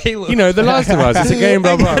get the payload. you know, The Last of Us. It's a game,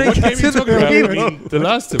 blah blah. What game are you talking about? I payload. mean, The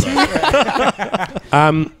Last of Us.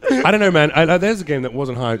 I don't know, man. There's a game that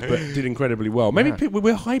wasn't hyped but did incredibly well. Maybe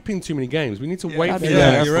we're hyping too many games. We need to wait for Be them.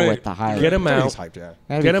 careful you're right. with the hype. Get them out. hyped, yeah.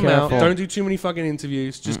 Gotta Get be them out. careful. Don't do too many fucking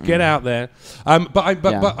interviews. Just get out there. But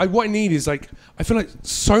what I need is like I feel like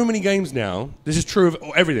so many games now. This is true of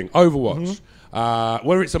everything. Overwatch.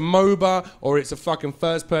 Whether it's a MOBA or it's a fucking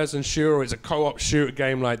first-person shooter or it's a co-op shooter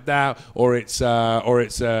game like that or it's a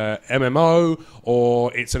MMO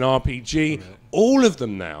or it's an RPG, all of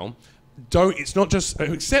them now don't. It's not just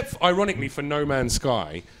except ironically for No Man's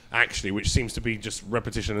Sky actually, which seems to be just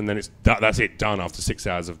repetition and then that's it done after 6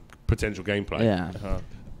 hours of potential gameplay. Yeah.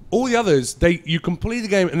 All the others, you complete the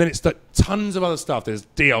game and then it's tons of other stuff. There's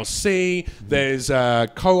DLC, there's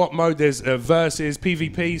co-op mode, there's versus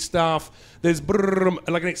PvP stuff. There's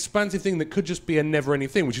like an expansive thing that could just be a never-ending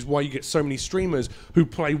thing, which is why you get so many streamers who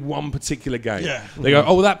play one particular game. Yeah. They go,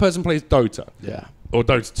 oh, well, that person plays Dota. Yeah. Or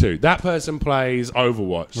Dota 2. That person plays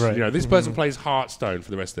Overwatch. Right. You know, this person plays Hearthstone for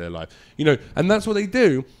the rest of their life. You know, and that's what they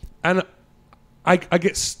do. And I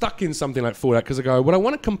get stuck in something like Fallout because I go, well, I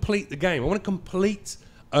want to complete the game. I want to complete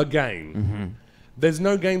a game. There's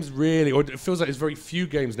no games really, or it feels like there's very few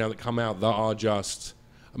games now that come out that are just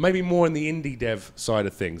maybe more in the indie dev side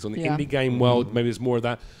of things. On the indie game world, maybe there's more of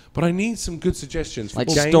that. But I need some good suggestions for Like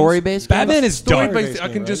games. story-based games? Batman is done. Story-based. I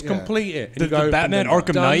can just complete it. And The you go, Batman and then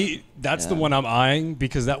Arkham done. Knight, that's the one I'm eyeing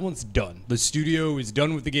because that one's done. The studio is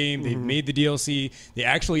done with the game. They've made the DLC. They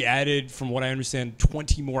actually added, from what I understand,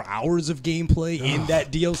 20 more hours of gameplay in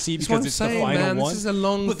that DLC That's what I'm because it's the saying, final man. one. This is a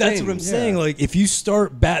long But that's thing. what I'm saying. Like, if you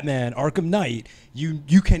start Batman Arkham Knight,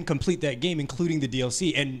 you can complete that game, including the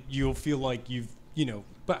DLC, and you'll feel like you've,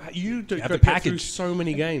 But you do have get the through package. so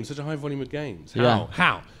many games, such a high volume of games. How? Yeah.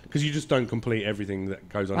 How? Because you just don't complete everything that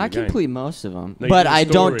goes on in I the game. complete most of them, No, you but do the I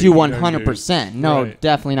story, don't do you don't 100%. No, Right.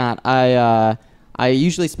 definitely not. I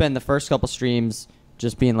usually spend the first couple streams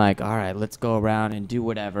just being like, all right, let's go around and do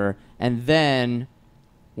whatever, and then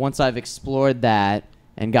once I've explored that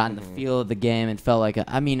and gotten the feel of the game and felt like,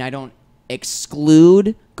 I don't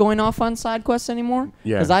exclude going off on side quests anymore.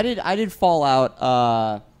 Yeah. Because I did Fallout.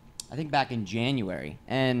 I think back in January,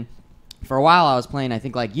 and for a while I was playing, I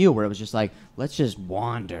think like you, where it was just like, let's just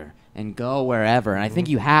wander and go wherever. And I think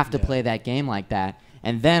you have to play that game like that.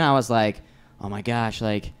 And then I was like, oh my gosh,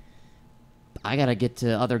 like, I got to get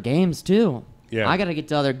to other games too. Yeah. I got to get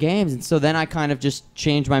to other games. And so then I kind of just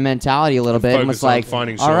changed my mentality a little bit and was focus on like,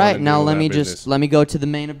 finding all Sean right, and now doing let that me business. let me go to the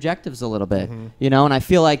main objectives a little bit, and I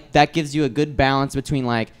feel like that gives you a good balance between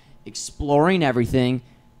like exploring everything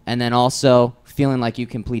and then also feeling like you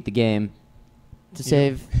complete the game to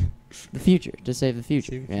save the future,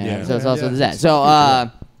 Yeah. So it's also that. So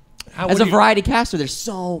as a variety caster, there's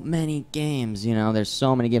so many games. There's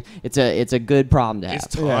so many games. It's a good problem to have.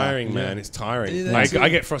 It's tiring, man. It's tiring. Yeah, Like, I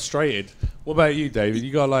get frustrated. What about you, David?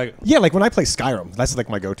 You got like... Yeah, like when I play Skyrim, that's like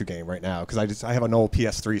my go-to game right now because I have an old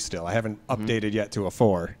PS3 still. I haven't updated yet to a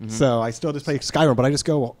 4, so I still just play Skyrim. But I just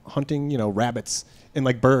go hunting, rabbits and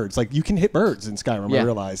like birds. Like you can hit birds in Skyrim. Yeah. I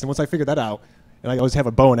realized, and once I figured that out, and I always have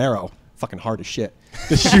a bow and arrow fucking hard as shit.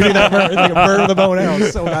 Just shooting that bird, like a bird with a bow and arrow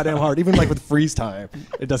is so goddamn hard. Even like with freeze time,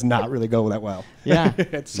 it does not really go that well. Yeah,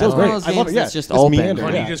 it's still great. I love it. Yeah, it's just open. Meander,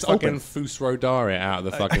 Why don't you just fucking Fus Rodar it out of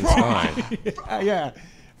the fucking sky? Yeah.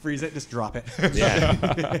 Freeze it, just drop it.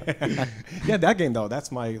 Yeah. Yeah, that game though,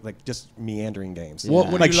 that's my like just meandering games. What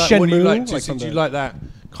like do you like? What do you like? Shenmue, Do you like that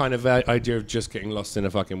kind of idea of just getting lost in a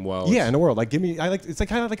fucking world? Yeah, in the world. Like, give me. I like. It's like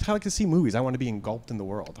kind of like how I like to see movies. I want to be engulfed in the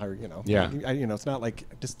world. Yeah. It's not like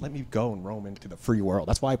just let me go and roam into the free world.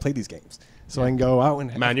 That's why I play these games, so I can go out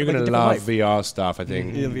and. Man, you're like gonna love VR stuff. I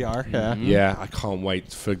think. Yeah, VR. Yeah. Yeah, I can't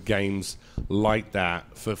wait for games like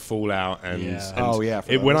that for Fallout and.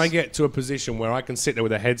 And when I get to a position where I can sit there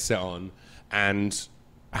with a headset on and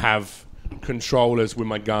have controllers with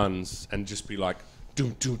my guns and just be like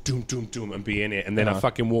doom doom doom doom doom and be in it, and then I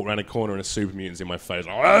fucking walk around a corner and a super mutant's in my face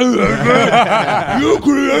like, you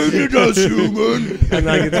created us, human, and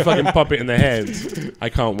I get to fucking pop it in the head. I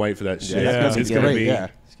can't wait for that shit. It's gonna be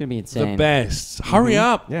it's gonna be insane. the best. Hurry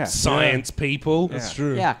up, Yeah. science people. That's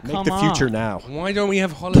true. Yeah, Make come the future on. now. Why don't we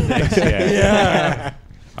have holidays yet? Yeah.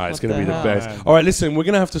 All right, it's What going to be the the hell? best. All right, listen, we're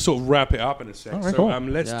going to have to sort of wrap it up in a sec. All right, so cool.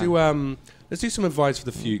 let's do some advice for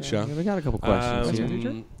the future. Yeah, we got a couple questions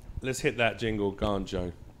here. Let's hit that jingle. Go on,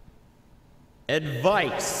 Joe.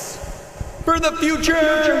 Advice for the future.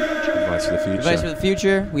 Advice for the future. Advice for the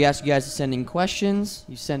future. We ask you guys to send in questions.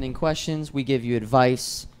 You send in questions. We give you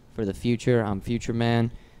advice for the future. I'm Future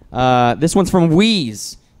Man. This one's from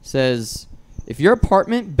Wheeze. Says, if your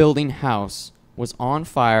apartment, building, house was on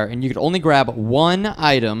fire and you could only grab one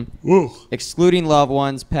item, excluding loved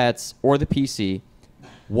ones, pets, or the PC,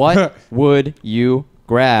 what would you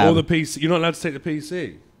grab? Or the PC. You're not allowed to take the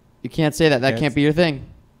PC. You can't say that. That can't be your thing.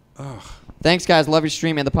 Ugh. Thanks, guys. Love your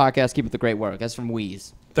stream and the podcast. Keep up the great work. That's from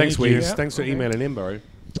Wheeze. Thanks, Thank you. Weaves. Thanks for emailing in, bro.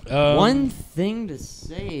 One thing to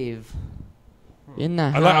save in the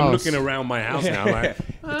house. I'm looking around my house now. Like,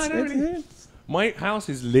 I don't really- my house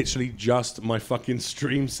is literally just my fucking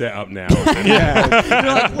stream setup now.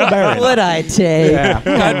 What would I take? Yeah.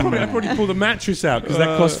 I'd probably pull the mattress out because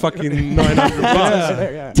that costs fucking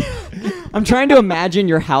 $900. I'm trying to imagine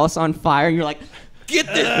your house on fire and you're like, get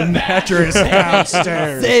this Mattress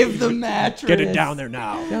downstairs. save the mattress. Get it down there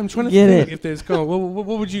now. Yeah, I'm trying to Get think it. if there's. What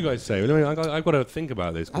would you guys say? I mean, I've got to think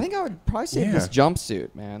about this. I think I would probably save this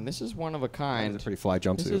jumpsuit, man. This is one of a kind. It's a pretty fly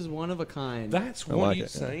jumpsuit. This is one of a kind. That's I what like you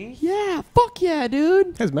it, say. Yeah, fuck yeah, dude.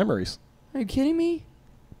 It has memories. Are you kidding me?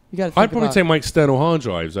 You gotta think I'd probably about take my external hard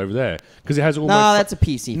drives over there because it has all No, my. that's a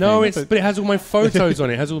PC No, thing. but it has all my photos on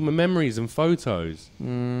it. It has all my memories and photos.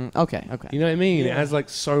 Okay. You know what I mean? It has like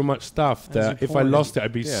so much stuff that if I lost it,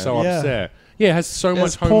 I'd be so Yeah. upset. Yeah, it has so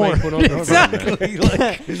much porn. homemade pornography. Exactly.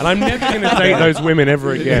 Like, And I'm never going to date those women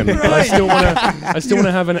ever again. But I still want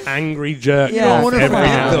to have an angry jerk Yeah. off I wonder every if I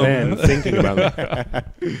now hit and then thinking about that.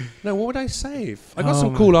 No, what would I save? I got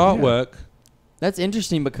some cool artwork. That's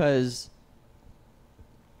interesting because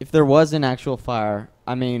if there was an actual fire,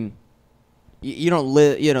 I mean, you don't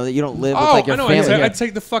live. You don't live with like your I know. family. I'd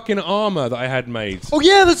take the fucking armor that I had made. oh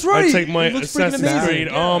yeah, that's right. I'd take my It looks freaking Assassin's amazing. Creed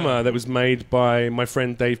armor that was made by my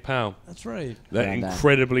friend Dave Powell. That's right. That Yeah, that.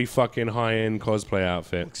 incredibly fucking high-end cosplay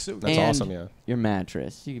outfit. So That's And awesome, yeah. Your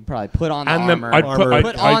mattress. You could probably put on the And then armor. I'd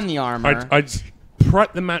put on the armor. I'd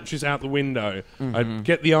put the mattress out the window. I'd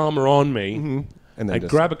get the armor on me. And then I'd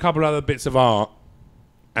just- grab a couple other bits of art,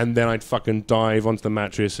 and then I'd fucking dive onto the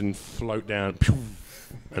mattress and float down,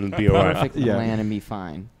 and be alright. Perfect Yeah. land and be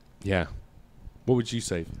fine. Yeah. What would you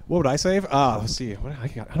save? What would I save? Let's see. I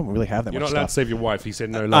don't really have that You're much not allowed to stuff. save your wife. He said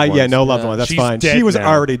no loved ones. Yeah, no loved ones. That's She's fine. dead She was now.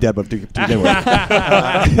 already dead to begin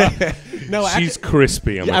with. No, She's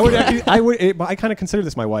crispy. I'm I would. I kind of consider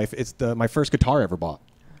this my wife. It's my first guitar I ever bought.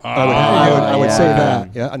 I would say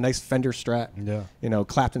that. Yeah, a nice Fender Strat. Yeah.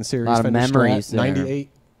 Clapton series Lot of Fender memories Strat. there. 98.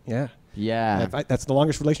 Yeah. Yeah. That's the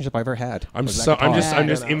longest relationship I've ever had. I'm was that just guitar. Yeah,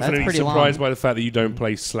 just that's infinitely pretty surprised long. by the fact that you don't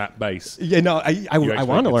play slap bass. Yeah, no, I actually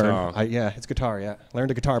want to play learn. guitar. Yeah, it's guitar. Yeah, learned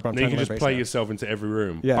the guitar, but I'm Then you trying can to just learn play bass yourself into every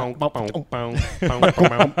room. Yeah. Bow, bow, bow, bow, bow,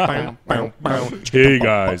 bow, bow, bow. Hey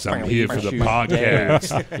guys, I'm here for the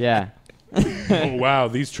podcast. Yeah. Oh wow,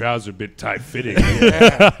 these trousers are a bit tight fitting.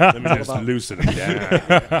 Let me just loosen them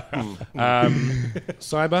down.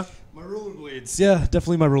 Cyber? My rollerblades. Yeah,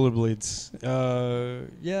 definitely my rollerblades.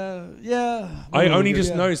 Yeah. I only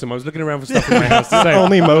just noticed them. I was looking around for stuff in my house to say.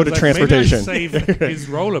 Only mode of I was like, transportation. Maybe I save his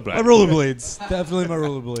rollerblades. My rollerblades. Definitely my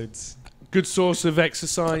rollerblades. Good source of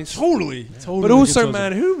exercise. Totally. But also,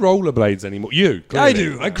 man, who rollerblades anymore? You. I clearly.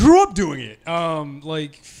 do. I grew up doing it.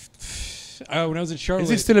 when I was in Charlotte. Is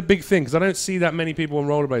this still a big thing? Because I don't see that many people on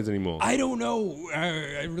rollerblades anymore. I don't know.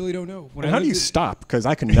 I really don't know. How do you stop? Because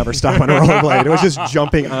I can never stop on a rollerblade. It was just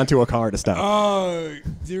jumping onto a car to stop.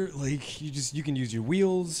 They're like you can use your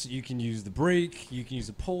wheels, you can use the brake, you can use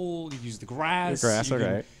the pole, you can use the grass. The grass,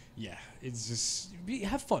 okay. Yeah, it's just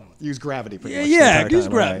have fun with it. Use gravity. Pretty much Yeah, use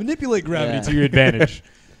gravity. Right. Manipulate gravity to your advantage.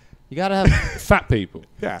 You gotta have fat people.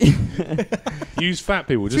 Yeah. Use fat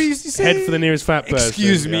people. Just head for the nearest fat person.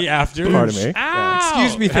 Excuse me after. Pardon me.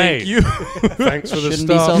 Excuse me, thank you. Thanks for the Shouldn't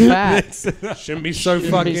stuff. be so fat. Shouldn't be so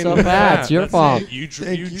Shouldn't fucking be so fat. It's your That's fault. it. You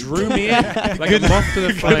drew me in like a moth to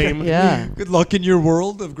the flame. Yeah. Good luck in your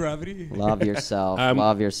world of gravity. Love yourself.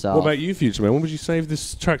 Love yourself. What about you, Future Man? What would you save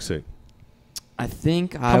this tracksuit? I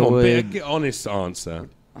think Come I on, would. be an honest answer.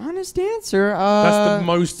 Honest answer. That's the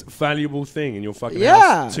most valuable thing in your fucking Yeah.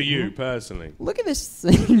 house to you personally. Look at this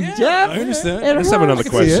thing, Jeff. I understand. It Let's have another hurts.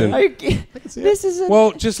 question. Are you, this is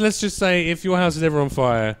Well, let's just say if your house is ever on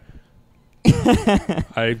fire,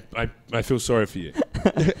 I feel sorry for you.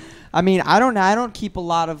 I mean, I don't keep a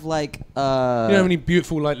lot of like. You don't have any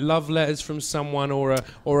beautiful like love letters from someone or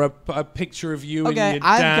a picture of you and your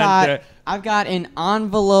dad. I've got an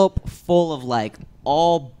envelope full of like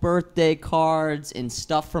all birthday cards and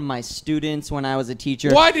stuff from my students when I was a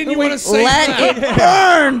teacher. Why didn't you want to say Let that? it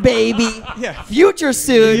burn, baby. Yeah. Future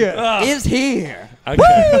suit is here.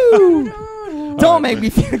 Okay. Woo! Don't make me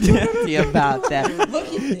feel guilty about that. Look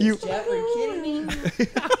at this, Jeff. Are you kidding me?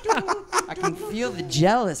 I can feel the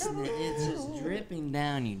jealousness. It's just dripping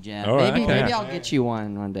down you, Jeff. All right, maybe okay. I'll get you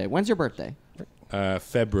one day. When's your birthday?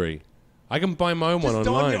 February. I can buy my own one Just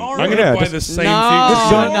don online. your armor. I'm gonna Yeah, buy just- the same No.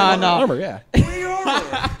 Armor, yeah.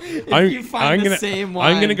 If you find the same one,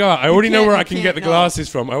 I'm gonna go out. I you already know can't- where you I can get can't the know. glasses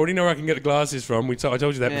from. I already know where I can get the glasses from. I told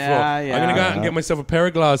you that before. Yeah, I'm gonna go out and get myself a pair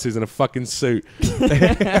of glasses and a fucking suit.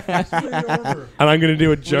 And I'm gonna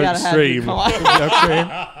do a joke gotta have stream. you come on.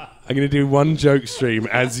 I'm gonna do one joke stream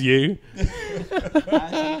as you. I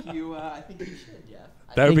think you should, Jeff.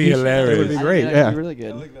 That would be hilarious. That would be great. That'd Yeah. be really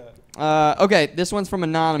good. Okay, this one's from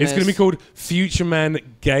Anonymous. It's gonna be called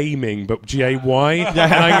FutureManGaming, but GAY.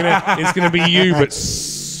 And it's gonna be you, but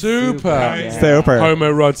super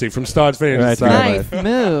homoerotic from start to finish. Nice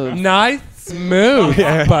move. Nice move,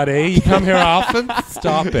 buddy. You come here often?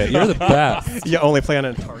 Stop it. You're the best. You only play on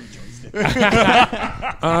an Atari joystick.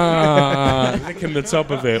 Licking the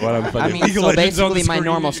top of it while I'm fucking. I mean, so basically my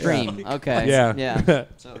normal stream. Okay. Yeah.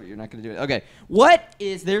 So you're not gonna do it. Okay.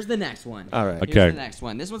 There's the next one. All right. Okay. Here's the next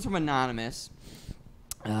one. This one's from Anonymous.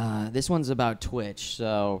 This one's about Twitch.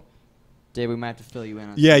 So, Dave, we might have to fill you in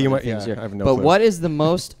on Yeah, some you of the might. things Yeah, here. I have no But clue. what is the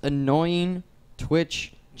most annoying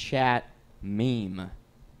Twitch chat meme?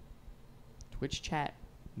 Twitch chat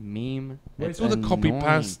meme. It's all the copy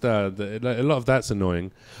pasta. A lot of that's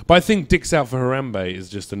annoying. But I think Dicks Out for Harambe is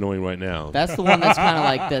just annoying right now. That's the one that's kind of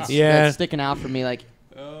like that's sticking out for me. Like,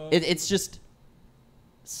 it's just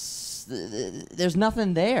there's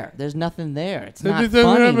nothing there. There's nothing there. It's not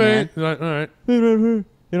funny, man. Like, all right. You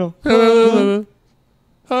know.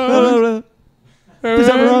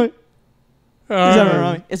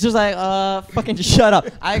 It's just like fucking just shut up.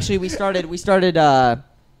 We started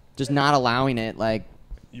just not allowing it. Like,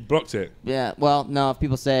 You blocked it. yeah. Well, no. If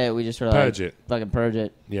people say it, we just sort of Purge it. Fucking purge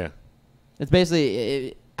it. Yeah. It's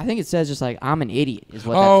basically. I think it says just like I'm an idiot is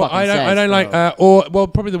what Oh, that fucking says. I don't like.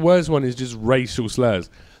 Probably the worst one is just racial slurs.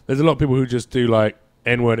 There's a lot of people who just do like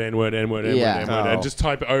N-word, N-word, N-word, N-word, Yeah. N-word, Oh. and just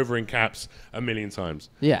type it over in caps a million times.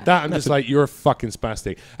 Yeah. That I'm just like, you're a fucking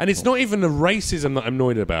spastic. And it's not even the racism that I'm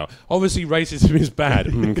annoyed about. Obviously, racism is bad.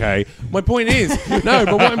 Okay. My point is, no,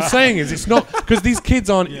 but what I'm saying is, it's not because these kids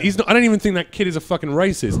aren't. He's not. I don't even think that kid is a fucking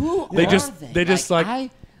racist. They're just like.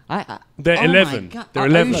 They're oh 11. my God. They're Are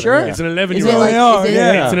 11. you sure? It's an Is 11-year-old. it like,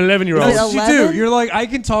 It's an 11-year-old. That's what you 11? do. You're like, I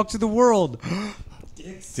can talk to the world.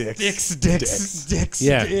 Dicks.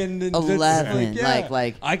 Yeah. And that's 11. yeah.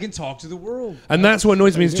 Like I can talk to the world. And that's what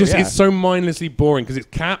annoys me. It's just Yeah. it's so mindlessly boring because it's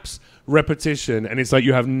caps, repetition, and it's like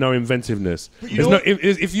you have no inventiveness. There's no,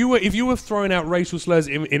 if you were throwing out racial slurs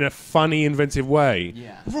in a funny, inventive way,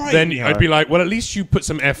 Right. then I'd be like, well, at least you put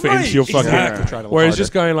some effort into your fucking. Exactly. Try to look Whereas harder.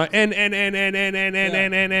 just going like n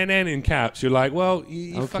in caps, you're like, well,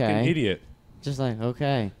 you fucking Okay. idiot. just like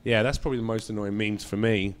okay. Yeah, that's probably the most annoying memes for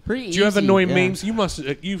me. Pretty Do you have easy, annoying yeah. memes? You must.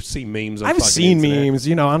 You've seen memes. On I've fucking seen internet. memes.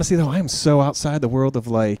 You know, honestly though, I am so outside the world of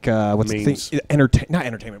like what's the Memes. thing? Not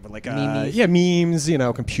entertainment, but like Memes. yeah, memes. You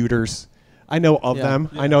know, computers. I know of them.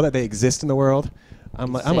 I know that they exist in the world.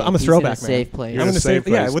 I'm a throwback, man. Safe place. I'm in the safe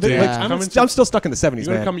place. I'm still stuck in the 70s,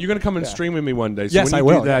 man. You're gonna come and stream with me one day. So yes, when I you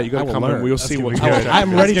will. do that, you gotta come and we'll see what's going on.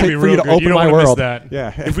 I'm ready for you to open my world.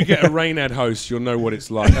 Yeah. If we get a Rainad host, you'll know what it's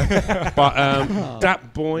like. But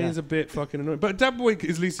Dat Boy is a bit fucking annoying. But Dat Boy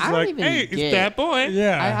at least is like, hey, it's Dat Boy.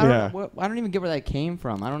 Yeah. I don't even get where that came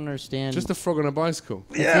from. I don't understand. Just a frog on a bicycle.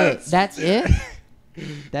 That's it.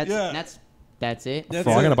 That's it.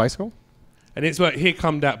 Frog on a bicycle. And it's like, here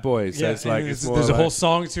come Dat Boy. So it's like, there's a whole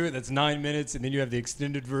song to it that's 9 minutes, and then you have the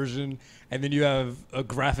extended version, and then you have a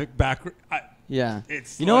graphic background.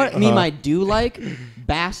 It's you know what meme I do like?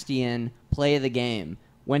 Bastian play the game.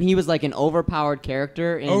 When he was like an overpowered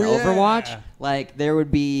character in Overwatch, like there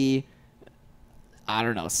would be, I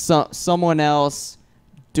don't know, someone else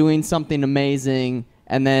doing something amazing,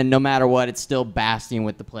 and then no matter what, it's still Bastian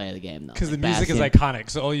with the play of the game, though. Because the music is iconic,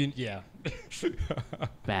 so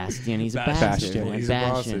Bastian, he's a bastard. He's a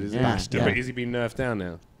bastard, isn't he? But is he being nerfed down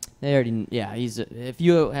now? They already, if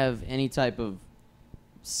you have any type of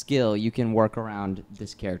skill, you can work around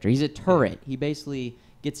this character. He's a turret. He basically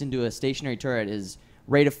gets into a stationary turret. His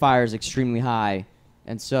rate of fire is extremely high,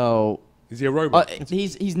 and so is he a robot?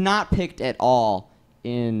 He's not picked at all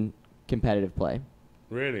in competitive play.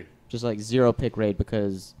 Really? Just like 0 pick rate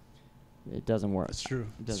because it doesn't work. That's true.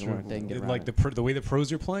 It doesn't work. They can get like the way the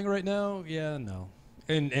pros are playing right now. Yeah, no.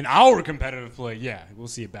 In our competitive play, we'll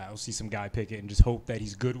see it back. We'll see some guy pick it and just hope that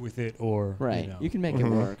he's good with it, or right. You know. You can make it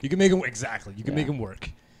work. You can make him exactly. You can make him work.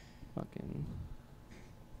 Fucking.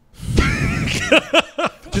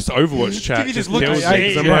 Just Overwatch chat. Just look at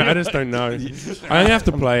I just don't know. I have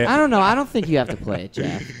to play it. I don't know. I don't think you have to play it,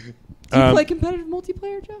 Jeff. Do you play competitive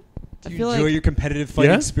multiplayer, Jeff? Do you enjoy your competitive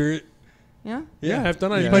fighting spirit? Yeah. Yeah, I've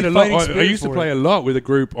done it. Played a lot. I used to play a lot with a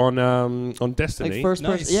group on Destiny. Like first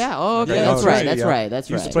person. Yeah. Oh, okay. That's right. That's right. That's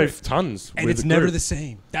right. Used to play tons. And it's never the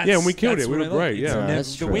same. And we killed it. We were great. Yeah.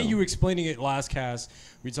 That's the way you were explaining it last cast.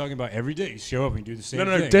 We were talking about every day. You show up and do the same thing.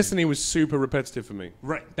 No. Destiny was super repetitive for me.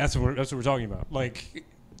 Right. That's what we're talking about. Like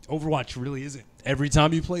Overwatch really isn't. Every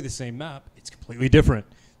time you play the same map, it's completely different.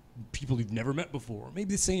 People you've never met before, or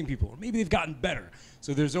maybe the same people, or maybe they've gotten better.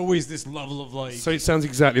 So there's always this level of like. So it sounds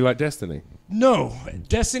exactly like Destiny. No,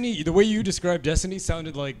 Destiny. The way you described Destiny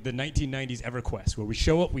sounded like the 1990s EverQuest, where we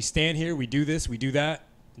show up, we stand here, we do this, we do that.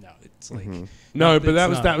 No, it's like. No, but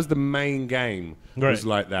that was the main game. Right. Was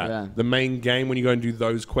like that. Yeah. The main game when you go and do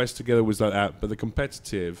those quests together was like that. But the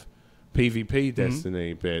competitive PvP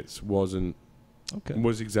Destiny bits wasn't. Okay.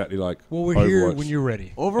 Was exactly like. Well, we're Overwatch. here when you're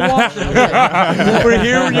ready. Overwatch. We're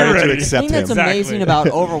here when you're ready. To accept The thing that's him. amazing about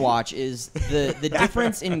Overwatch is the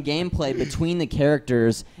difference in gameplay between the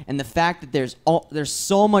characters and the fact that there's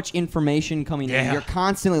so much information coming in. You're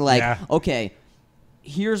constantly like, okay,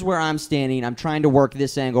 here's where I'm standing. I'm trying to work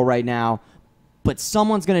this angle right now, but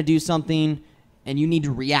someone's gonna do something, and you need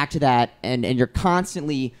to react to that, and you're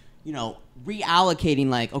constantly, reallocating,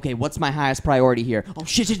 like, okay, what's my highest priority here? Oh,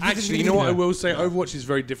 shit. Actually, you know what I will say? Overwatch is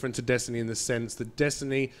very different to Destiny in the sense that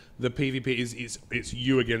Destiny, the PvP it's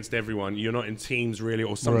you against everyone. You're not in teams really,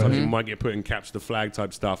 or sometimes you might get put in capture the flag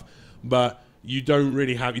type stuff. But you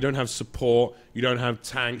don't have support, you don't have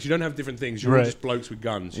tanks, you don't have different things. You're all just blokes with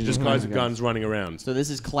guns. You're just guys with guns running around. So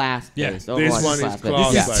this is class-based. Yeah, this one is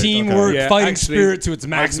class-based. This is teamwork, fighting spirit to its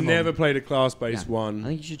maximum. I've never played a class-based one. I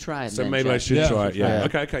think you should try it. So then, maybe Jeff. I should try it. Yeah.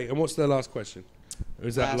 Yeah. Okay. And what's the last question? Or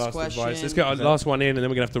is that last question. advice? Let's get our last one in, and then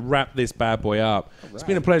we're going to have to wrap this bad boy up. It's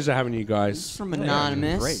been a pleasure having you guys. This is from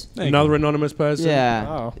Anonymous. Great. Another anonymous person? Yeah.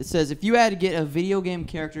 Oh. It says, if you had to get a video game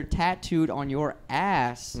character tattooed on your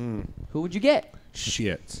ass, who would you get?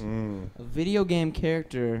 Shit. A video game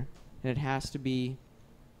character, and it has to be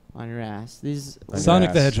on your ass. These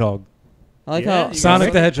Sonic the Hedgehog. I like how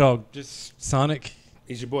Sonic the Hedgehog. Just Sonic.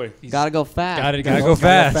 He's your boy. Gotta go fast. Gotta go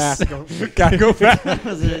fast. Gotta go fast.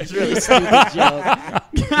 It's a really stupid joke.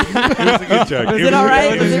 It was a good joke. Was it all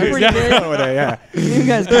right? Was it pretty good? Yeah. You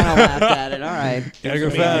guys kind of laughed at it. All right. Gotta go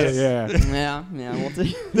fast. Yeah. Yeah. We'll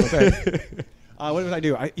take. What did I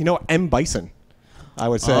do? M. Bison. I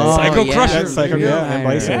would say Psycho Crusher. That's Psycho, M.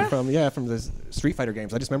 Bison Yeah. from the Street Fighter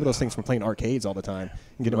games. I just remember those things from playing arcades all the time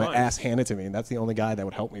and getting my ass handed to me, and that's the only guy that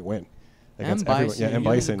would help me win. M. Bison. M.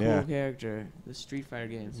 Bison. Cool character. The Street Fighter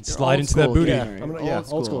games. They're Slide into that old booty. gamer.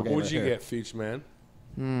 Old school gamer. What would you get, Future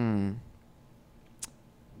Man?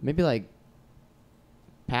 Maybe like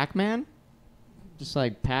Pac-Man. Just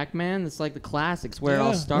like Pac-Man. It's like the classics where it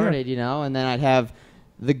all started, and then I'd have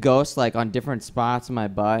the ghost like on different spots in my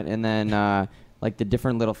butt, and then like the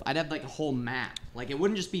different little. I'd have like a whole map. Like it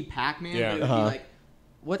wouldn't just be Pac-Man. But it would be like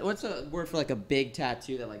What's a word for like a big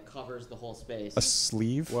tattoo that like covers the whole space? A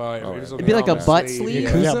sleeve? Well, it'd be like a butt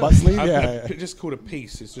sleeve. Yeah, butt sleeve. Yeah, just called a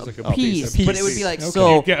piece. It's just like a piece. piece. But it would be like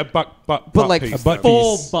So you get a butt like piece.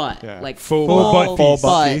 full butt, like full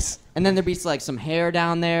butt piece. And then there'd be like some hair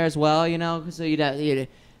down there as well, you know. So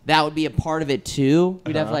that would be a part of it too.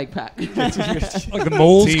 We'd have like like the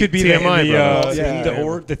moles could be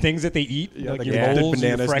TMI, the things that they eat, yeah, like the your moles,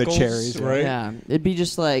 bananas, your freckles, the cherries, right? Yeah, it'd be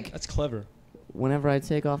just like that's clever. Whenever I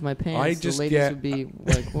take off my pants, the ladies would be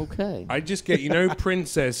like, okay. I just get,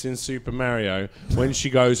 Princess in Super Mario, when she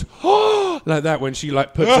goes, oh, like that, when she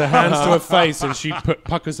like puts her hands to her face and she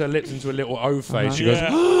puckers her lips into a little O face. She goes,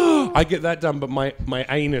 oh, I get that done, but my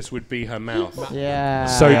anus would be her mouth. Yeah.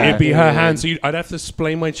 So it'd be her hand. So I'd have to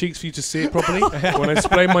splay my cheeks for you to see it properly. When I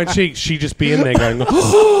splay my cheeks, she'd just be in there going,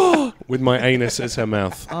 oh, with my anus as her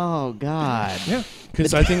mouth. Oh, God. Yeah.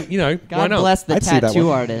 Because I think, why God not? bless the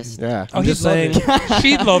tattoo artist. Yeah. I'm just saying.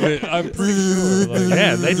 She'd love it. I'm pretty sure.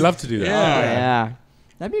 Yeah, they'd love to do that. Yeah.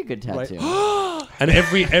 That'd be a good tattoo. And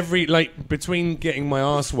every like between getting my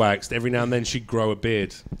ass waxed, every now and then she'd grow a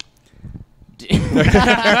beard.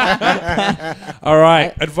 All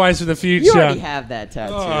right, advice for the future. You already have that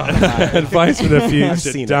tattoo. Advice for the future. I've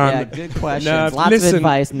seen it. Done. Yeah, good questions. Nerf, Lots of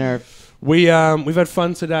advice, Nerf. We've had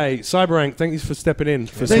fun today. Cyberrank, thank you for stepping in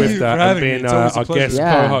for Thank you Swiftor for and having being me. It's always a our pleasure. guest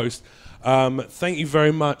Yeah. co-host. Thank you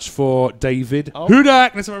very much for David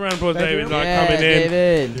Hudak. Let's have a round of applause, Thank David, you. coming in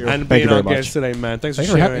David. and Thank being you our very guest much. today, man. Thanks for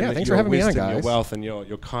Thanks for sharing thanks your for having me on, wisdom, your guys. wealth, and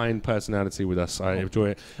your kind personality with us. I enjoy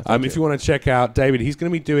it. If you want to check out David, he's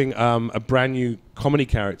going to be doing a brand new comedy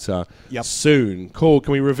character soon. Cool.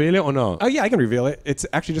 Can we reveal it or not? Oh yeah, I can reveal it. It's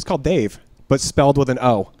actually just called Dave, but spelled with an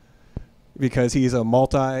O. Because he's a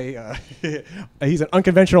he's an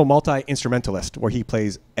unconventional multi-instrumentalist where he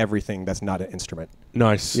plays everything that's not an instrument.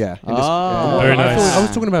 Nice. Yeah. Very nice. I was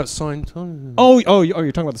talking about Scientology. Oh,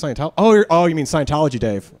 you're talking about the Scientology? Oh, you mean Scientology,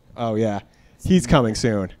 Dave? Oh, yeah. He's coming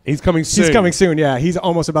soon. He's coming soon. He's coming soon. Yeah, he's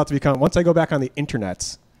almost about to become. Once I go back on the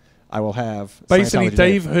internets, I will have. Basically, Scientology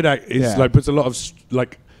Dave Hudak is puts a lot of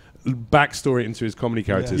backstory into his comedy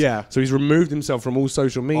characters. Yeah. So he's removed himself from all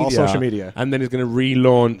social media. All social media. And then he's going to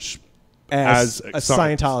relaunch as a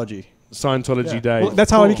Scientology. Scientology Day. Well, that's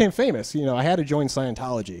how I became famous. I had to join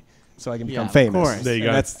Scientology so I can become famous. Of course. There you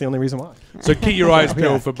go. That's the only reason why. So keep your eyes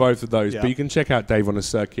peeled for both of those. Yeah. But you can check out Dave on the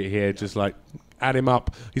circuit here. Just add him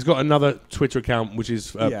up. He's got another Twitter account, which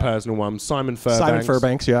is a personal one. Simon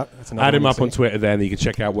Fairbanks. Yeah. Add him up on Twitter there, and you can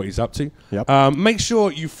check out what he's up to. Yep. Make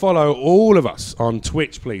sure you follow all of us on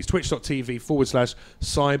Twitch, please.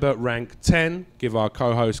 Twitch.tv/CyberRank10. Give our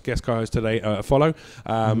guest co-host today a follow.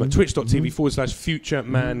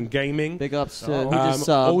 Twitch.tv/FutureManGaming. Big ups to who just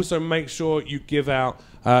subbed. Also, make sure you give our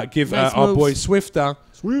Nice our boy moves. Swiftor.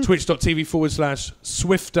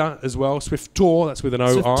 Twitch.tv/Swiftor as well. Swiftor, that's with an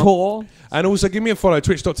O-R. Swiftor. And also give me a follow,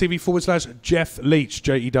 twitch.tv/Jeff Leach,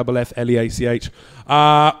 JEFFLEACH.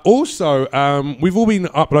 Also, we've all been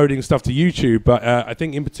uploading stuff to YouTube, but I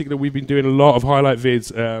think in particular we've been doing a lot of highlight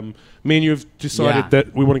vids. Me and you have decided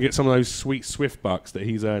that we want to get some of those sweet Swift bucks that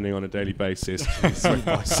he's earning on a daily basis.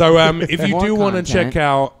 So if you do want to check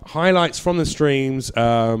out highlights from the streams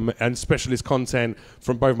and specialist content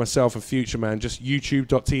from both myself and FutureMan, just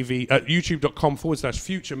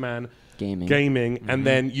youtube.com/FutureManGaming, and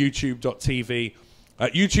then youtube.tv,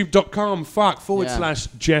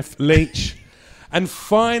 youtube.com/Jeff Leach. And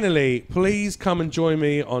finally, please come and join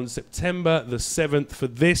me on September the 7th for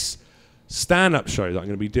this stand-up show that I'm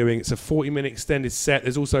going to be doing. It's a 40-minute extended set.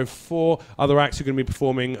 There's also 4 other acts who are going to be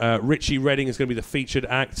performing. Richie Redding is going to be the featured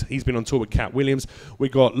act. He's been on tour with Cat Williams. We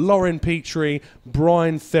got Lauren Petrie,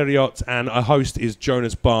 Brian Theriot, and a host is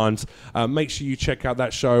Jonas Barnes. Make sure you check out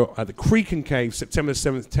that show at the Creek and Cave, September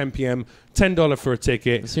 7th, 10 p.m. $10 for a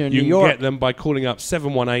ticket. You can get them by calling up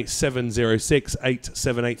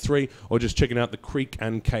 718-706-8783 or just checking out the Creek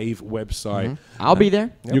and Cave website. I'll be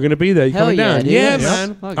there. You're going to be there. You're coming down. Dude. Yeah,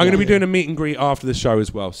 man. I'm going to be doing a meet and greet after the show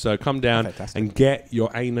as well. So come down Fantastic. and get your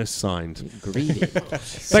anus signed. Greedy.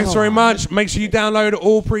 Thanks very much. Make sure you download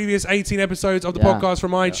all previous 18 episodes of the podcast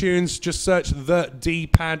from iTunes. Just search the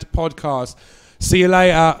D-Pad Podcast. See you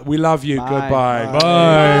later. We love you. Bye. Goodbye. Bye.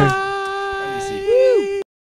 Bye.